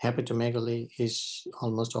 Hepatomegaly is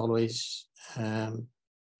almost always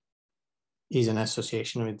is an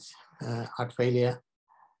association with heart failure,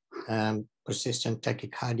 persistent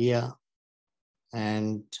tachycardia,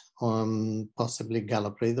 and possibly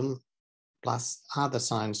gallop rhythm, plus other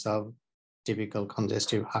signs of typical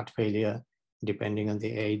congestive heart failure, depending on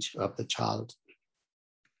the age of the child.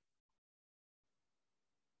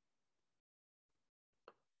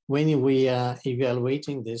 When we are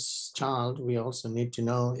evaluating this child, we also need to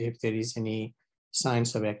know if there is any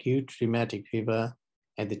signs of acute rheumatic fever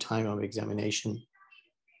at the time of examination.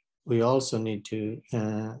 We also need to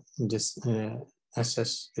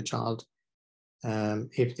assess the child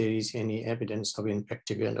if there is any evidence of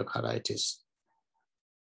infective endocarditis.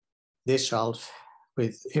 This child,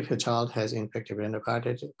 if a child has infective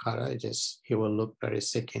endocarditis, he will look very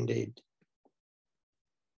sick indeed.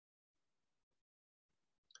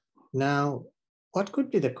 Now, what could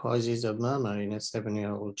be the causes of murmur in a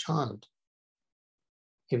 7-year-old child?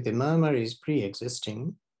 If the murmur is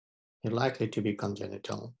pre-existing, it's likely to be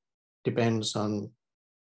congenital. Depends on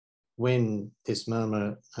when this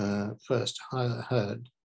murmur first heard.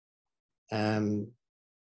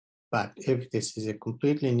 But if this is a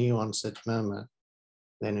completely new onset murmur,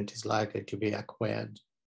 then it is likely to be acquired.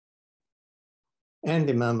 And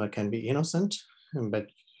the murmur can be innocent, but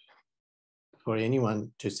for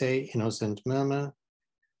anyone to say innocent murmur,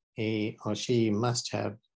 he or she must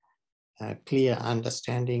have a clear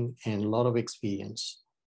understanding and a lot of experience.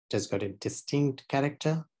 It has got a distinct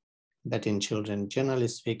character, but in children, generally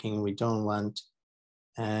speaking, we don't want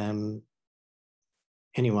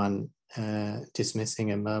anyone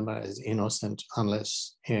dismissing a murmur as innocent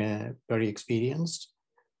unless very experienced.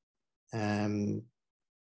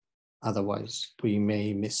 Otherwise, we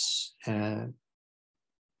may miss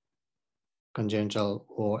congenital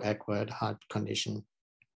or acquired heart condition.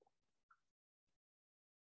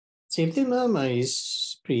 So if the murmur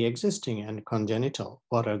is pre-existing and congenital,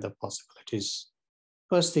 what are the possibilities?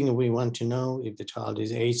 First thing we want to know if the child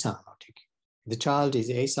is acyanotic. If the child is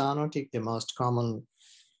acyanotic, the most common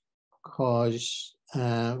cause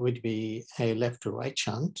would be a left to right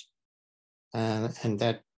shunt, and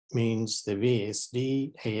that means the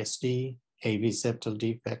VSD, ASD, AV septal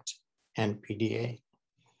defect, and PDA.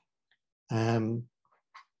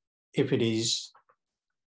 If it is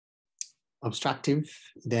obstructive,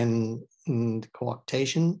 then the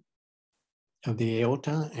coarctation of the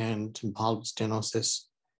aorta and valve stenosis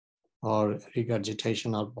or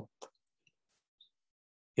regurgitation are both.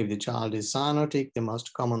 If the child is cyanotic, the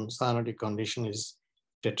most common cyanotic condition is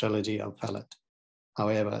tetralogy of Fallot.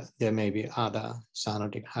 However, there may be other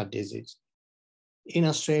cyanotic heart disease. In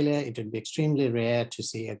Australia, it would be extremely rare to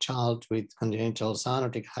see a child with congenital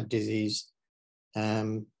cyanotic heart disease at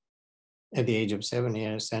the age of 7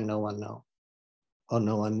 years and no one know, or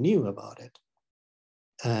no one knew about it.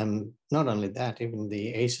 Not only that, even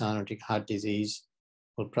the acyanotic heart disease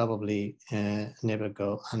will probably never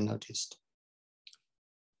go unnoticed.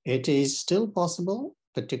 It is still possible,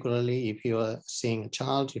 particularly if you are seeing a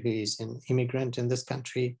child who is an immigrant in this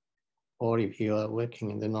country, or if you are working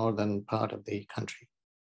in the northern part of the country.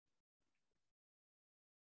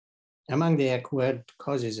 Among the acquired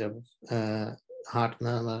causes of heart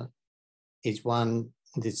murmur is one,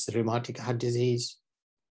 this rheumatic heart disease,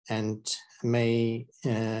 and may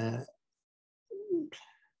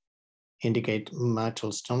indicate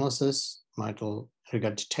mitral stenosis, mitral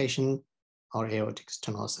regurgitation, or aortic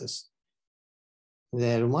stenosis.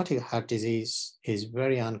 The rheumatic heart disease is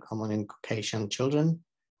very uncommon in Caucasian children,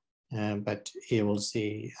 but you will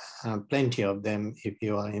see plenty of them if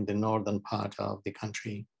you are in the northern part of the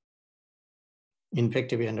country.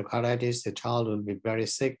 Infective endocarditis, the child will be very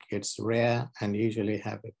sick. It's rare and usually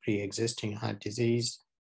have a pre-existing heart disease.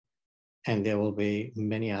 And there will be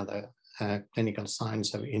many other clinical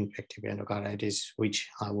signs of infective endocarditis, which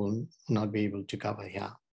I will not be able to cover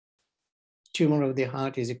here. Tumor of the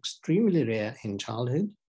heart is extremely rare in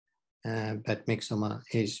childhood, but myxoma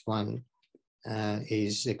is one,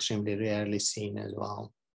 is extremely rarely seen as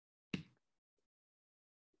well.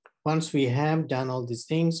 Once we have done all these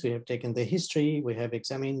things, we have taken the history, we have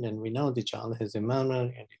examined, and we know the child has a murmur,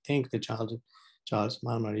 and we think the child's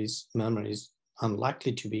murmur is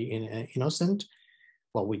unlikely to be innocent.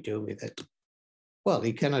 What we do with it? Well,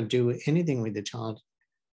 you cannot do anything with the child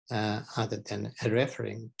other than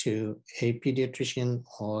referring to a pediatrician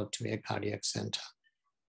or to a cardiac center.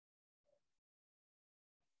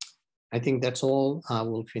 I think that's all. I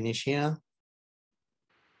will finish here.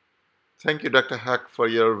 Thank you, Dr. Hack, for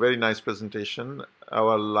your very nice presentation.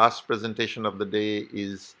 Our last presentation of the day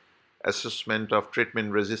is Assessment of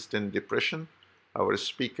Treatment-Resistant Depression. Our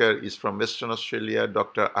speaker is from Western Australia,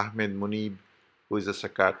 Dr. Ahmed Munib, who is a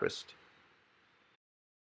psychiatrist.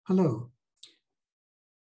 Hello.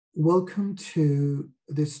 Welcome to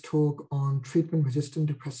this talk on treatment-resistant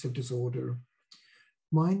depressive disorder.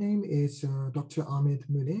 My name is Dr. Ahmed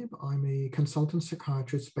Munib. I'm a consultant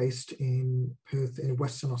psychiatrist based in Perth in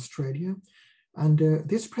Western Australia. And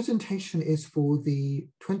this presentation is for the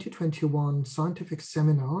 2021 scientific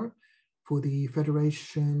seminar for the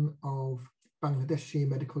Federation of Bangladeshi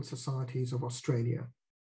Medical Societies of Australia.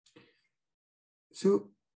 So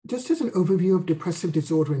just as an overview of depressive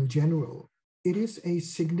disorder in general, it is a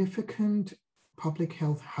significant public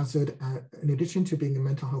health hazard in addition to being a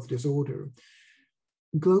mental health disorder,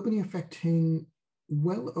 globally affecting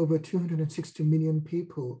well over 260 million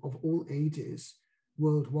people of all ages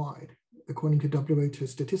worldwide, according to WHO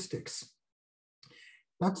statistics.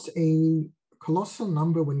 That's a colossal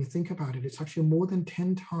number when you think about it. It's actually more than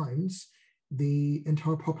 10 times the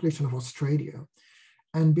entire population of Australia.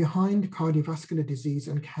 And behind cardiovascular disease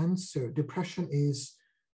and cancer, depression is,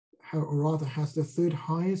 or rather has the third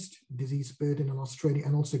highest disease burden in Australia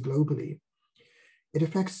and also globally. It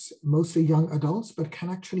affects mostly young adults, but can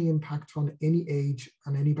actually impact on any age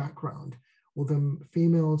and any background, although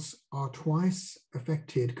females are twice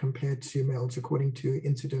affected compared to males, according to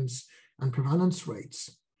incidence and prevalence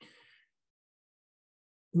rates.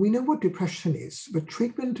 We know what depression is, but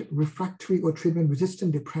treatment refractory or treatment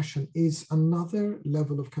resistant depression is another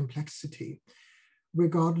level of complexity,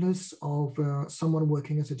 regardless of someone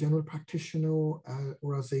working as a general practitioner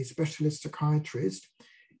or as a specialist psychiatrist.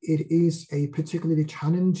 It is a particularly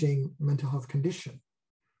challenging mental health condition.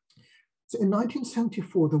 So in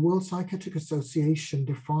 1974, the World Psychiatric Association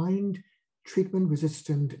defined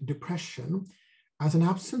treatment-resistant depression as an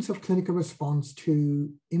absence of clinical response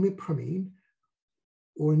to imipramine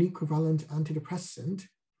or an equivalent antidepressant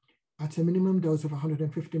at a minimum dose of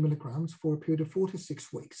 150 milligrams for a period of 4 to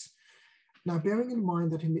 6 weeks. Now, bearing in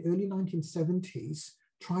mind that in the early 1970s,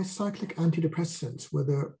 tricyclic antidepressants were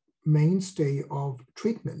the mainstay of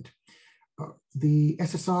treatment. The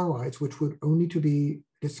SSRIs, which were only to be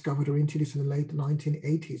discovered or introduced in the late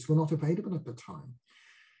 1980s, were not available at the time.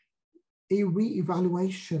 A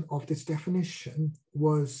re-evaluation of this definition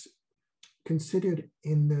was considered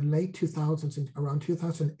in the late 2000s, and around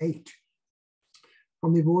 2008,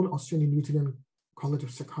 from the Royal Australian New Zealand College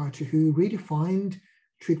of Psychiatry, who redefined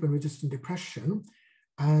treatment-resistant depression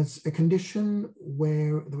as a condition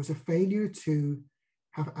where there was a failure to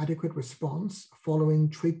have adequate response following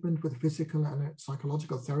treatment with physical and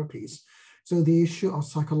psychological therapies. So the issue of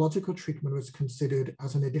psychological treatment was considered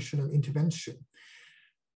as an additional intervention.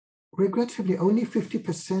 Regrettably, only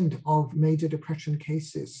 50% of major depression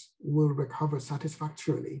cases will recover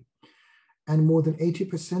satisfactorily, and more than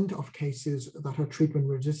 80% of cases that are treatment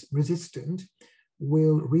resistant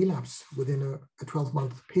will relapse within a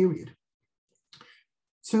 12-month period.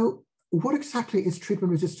 So what exactly is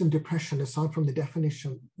treatment-resistant depression aside from the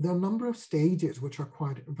definition? There are a number of stages which are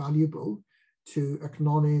quite valuable to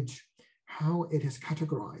acknowledge how it is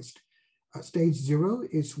categorized. Stage 0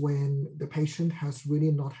 is when the patient has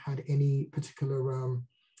really not had any particular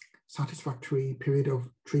satisfactory period of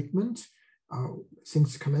treatment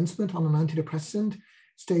since commencement on an antidepressant.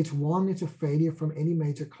 Stage 1 is a failure from any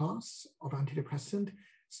major class of antidepressant.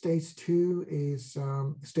 Stage 2 is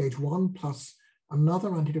stage 1 plus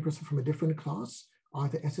another antidepressant from a different class,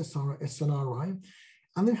 either SSRI or SNRI.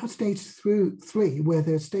 And then we have stage 3, where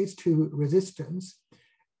there's stage 2 resistance,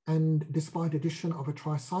 and despite addition of a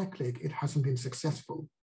tricyclic, it hasn't been successful.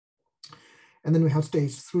 And then we have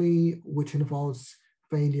stage 3, which involves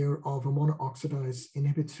failure of a monoamine oxidase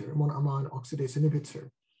inhibitor.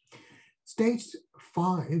 Stage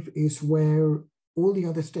 5 is where all the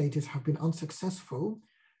other stages have been unsuccessful,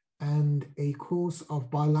 and a course of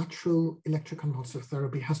bilateral electroconvulsive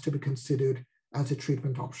therapy has to be considered as a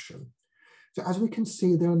treatment option. So as we can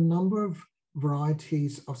see, there are a number of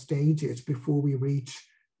varieties of stages before we reach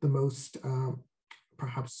the most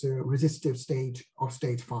perhaps resistive stage of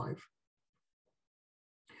stage 5.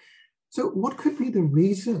 So what could be the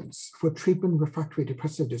reasons for treatment refractory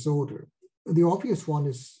depressive disorder? The obvious one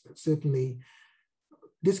is certainly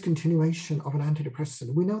discontinuation of an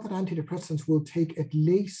antidepressant. We know that antidepressants will take at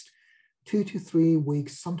least 2 to 3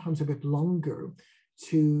 weeks, sometimes a bit longer,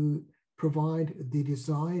 to provide the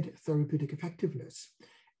desired therapeutic effectiveness.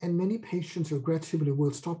 And many patients regrettably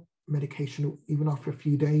will stop medication even after a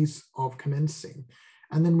few days of commencing,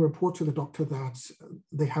 and then report to the doctor that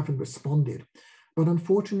they haven't responded. But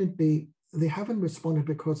unfortunately, they haven't responded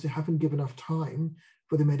because they haven't given enough time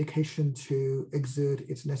for the medication to exert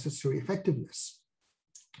its necessary effectiveness.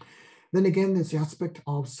 Then again, there's the aspect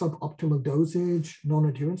of suboptimal dosage,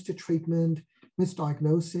 non-adherence to treatment,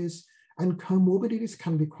 misdiagnosis, and comorbidities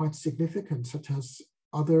can be quite significant, such as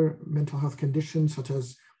other mental health conditions, such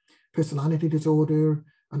as personality disorder,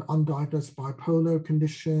 an undiagnosed bipolar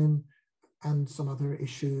condition, and some other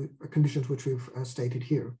conditions which we've stated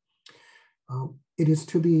here. It is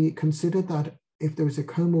to be considered that if there is a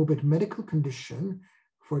comorbid medical condition,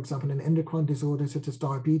 for example, an endocrine disorder such as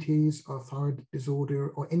diabetes or thyroid disorder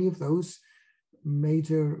or any of those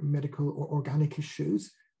major medical or organic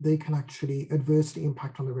issues, they can actually adversely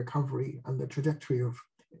impact on the recovery and the trajectory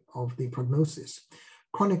of the prognosis.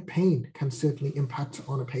 Chronic pain can certainly impact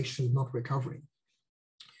on a patient not recovering.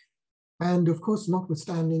 And of course,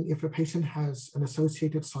 notwithstanding, if a patient has an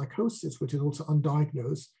associated psychosis, which is also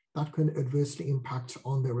undiagnosed, that can adversely impact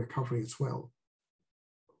on their recovery as well.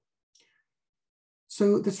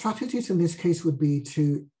 So the strategies in this case would be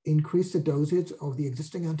to increase the dosage of the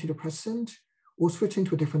existing antidepressant, or switching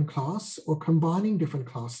to a different class, or combining different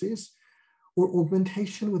classes, or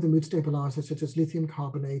augmentation with a mood stabilizer such as lithium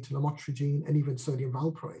carbonate, lamotrigine, and even sodium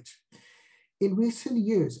valproate. In recent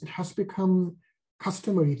years, it has become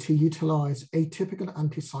customary to utilize atypical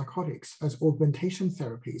antipsychotics as augmentation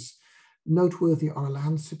therapies. Noteworthy are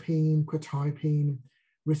olanzapine, quetiapine,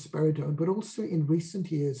 risperidone, but also in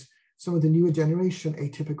recent years, Some of the newer generation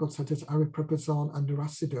atypicals such as aripiprazole and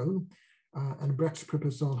durasidone and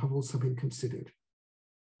brexpiprazole have also been considered.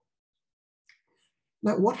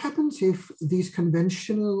 Now, what happens if these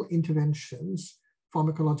conventional interventions,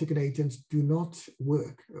 pharmacological agents, do not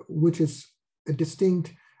work, which is a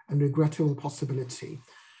distinct and regrettable possibility?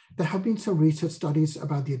 There have been some research studies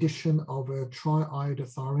about the addition of a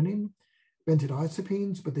triiodothyronine,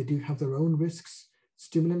 benzodiazepines, but they do have their own risks.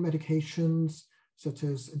 Stimulant medications, such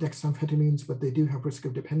as dexamphetamines, but they do have risk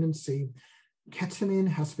of dependency. Ketamine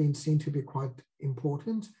has been seen to be quite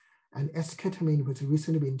important, and esketamine was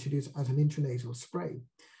recently introduced as an intranasal spray.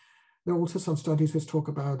 There are also some studies which talk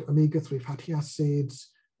about omega-3 fatty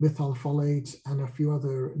acids, methylfolates, and a few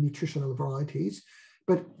other nutritional varieties.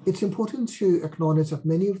 But it's important to acknowledge that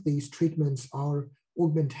many of these treatments are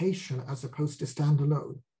augmentation as opposed to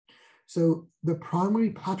standalone. So the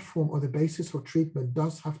primary platform or the basis for treatment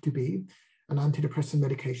does have to be an antidepressant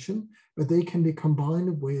medication, but they can be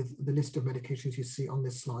combined with the list of medications you see on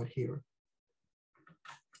this slide here.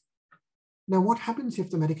 Now, what happens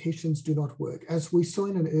if the medications do not work? As we saw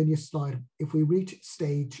in an earlier slide, if we reach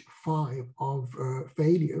stage 5 of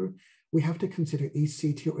failure, we have to consider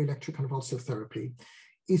ECT or electroconvulsive therapy.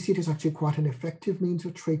 ECT is actually quite an effective means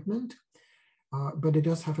of treatment, but it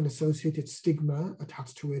does have an associated stigma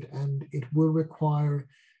attached to it, and it will require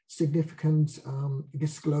significant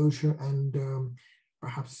disclosure and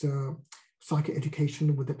perhaps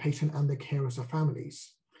psychoeducation with the patient and the carers or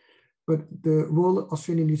families. But the Royal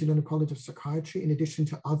Australian New Zealand College of Psychiatry, in addition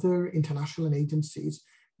to other international agencies,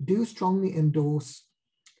 do strongly endorse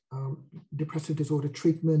depressive disorder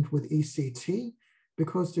treatment with ECT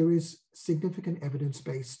because there is significant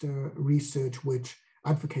evidence-based research which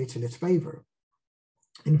advocates in its favor.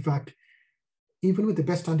 In fact, even with the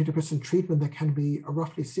best antidepressant treatment, there can be a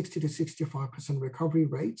roughly 60 to 65% recovery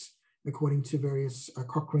rates, according to various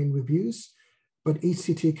Cochrane reviews, but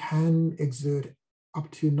ECT can exert up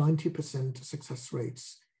to 90% success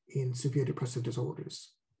rates in severe depressive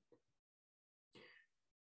disorders.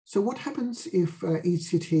 So what happens if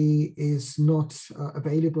ECT is not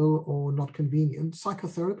available or not convenient?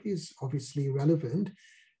 Psychotherapy is obviously relevant.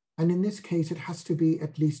 And in this case, it has to be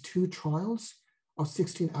at least 2 trials of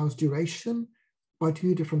 16 hours duration by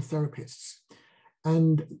 2 different therapists.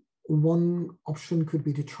 And one option could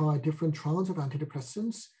be to try different trials of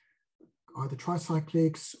antidepressants, either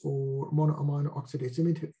tricyclics or monoamine oxidase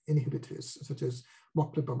inhibitors, such as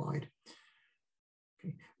moclobemide.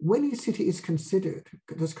 Okay. When ECT is considered,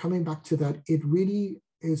 just coming back to that, it really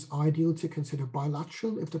is ideal to consider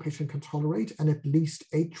bilateral if the patient can tolerate, and at least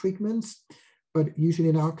 8 treatments. But usually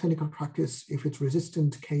in our clinical practice, if it's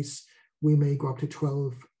resistant case, we may go up to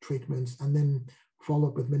 12 treatments and then follow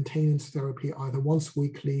up with maintenance therapy either once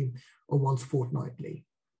weekly or once fortnightly.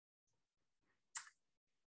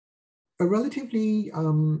 A relatively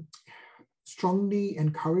strongly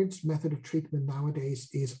encouraged method of treatment nowadays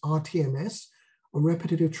is RTMS, or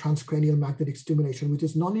repetitive transcranial magnetic stimulation, which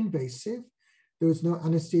is non-invasive. There is no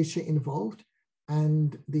anesthesia involved,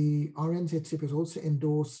 and the RNZCP has also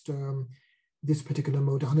endorsed this particular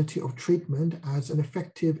modality of treatment as an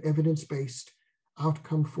effective evidence-based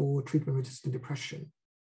outcome for treatment-resistant depression.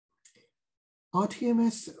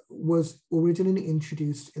 RTMS was originally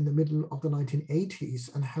introduced in the middle of the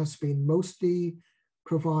 1980s and has been mostly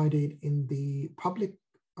provided in the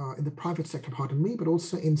private sector, pardon me, but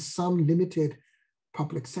also in some limited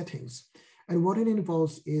public settings. And what it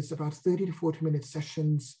involves is about 30 to 40-minute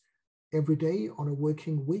sessions every day on a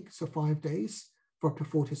working week, so 5 days for up to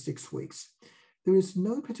 4 to 6 weeks. There is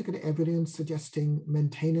no particular evidence suggesting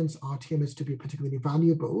maintenance RTMS to be particularly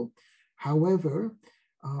valuable. However,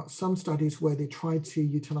 some studies where they tried to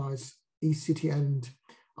utilize ECT and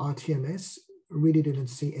RTMS really didn't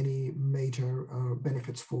see any major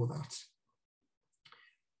benefits for that.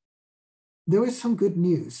 There is some good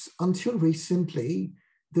news. Until recently,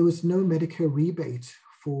 there was no Medicare rebate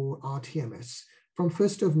for RTMS. From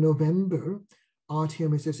 1st of November,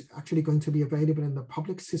 RTMS is actually going to be available in the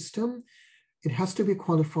public system. It has to be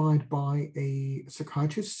qualified by a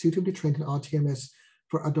psychiatrist suitably trained in RTMS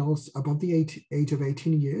for adults above the age of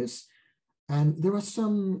 18 years. And there are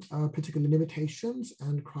some particular limitations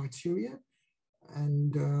and criteria.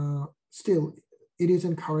 And still, it is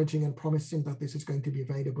encouraging and promising that this is going to be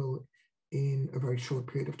available in a very short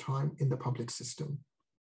period of time in the public system.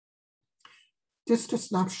 Just a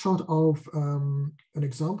snapshot of an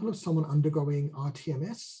example of someone undergoing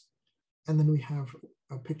RTMS. And then we have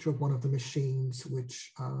a picture of one of the machines,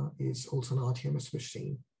 which is also an RTMS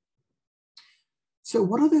machine. So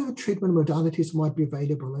what other treatment modalities might be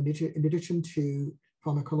available in addition to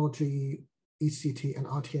pharmacology, ECT, and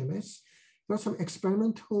RTMS? There are some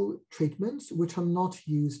experimental treatments which are not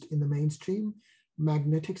used in the mainstream.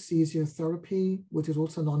 Magnetic seizure therapy, which is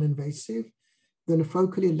also non-invasive. Then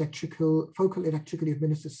focal electrically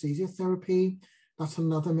administered seizure therapy. That's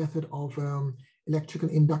another method of electrical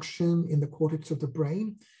induction in the cortex of the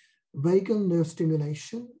brain. Vagal nerve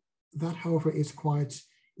stimulation, that however is quite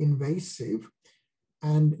invasive.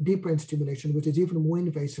 And deep brain stimulation, which is even more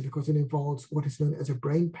invasive because it involves what is known as a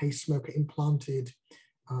brain pacemaker implanted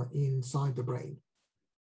inside the brain.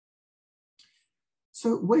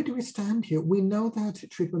 So where do we stand here? We know that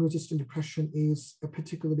treatment-resistant depression is a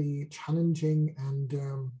particularly challenging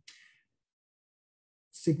and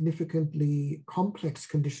significantly complex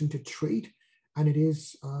condition to treat, and it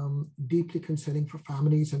is deeply concerning for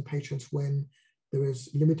families and patients when there is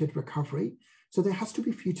limited recovery. So there has to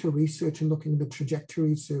be future research in looking at the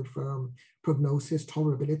trajectories of prognosis,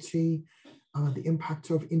 tolerability, the impact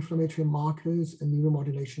of inflammatory markers and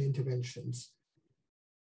neuromodulation interventions.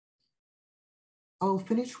 I'll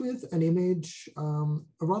finish with an image, a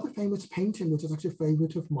rather famous painting, which is actually a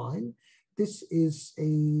favorite of mine. This is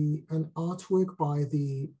an artwork by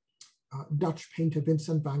the Dutch painter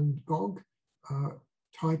Vincent van Gogh,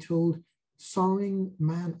 titled Sorrowing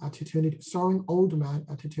Old Man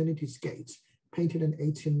at Eternity's Gate, painted in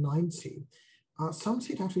 1890. Some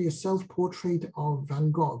say it actually a self-portrait of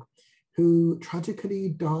Van Gogh, who tragically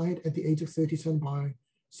died at the age of 37 by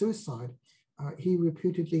suicide. He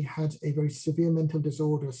reputedly had a very severe mental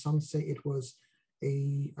disorder. Some say it was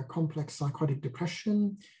a complex psychotic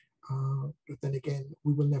depression, but then again,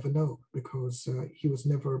 we will never know because he was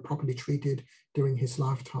never properly treated during his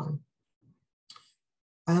lifetime.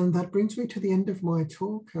 And that brings me to the end of my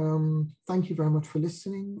talk. Thank you very much for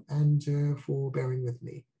listening and for bearing with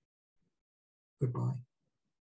me. Goodbye.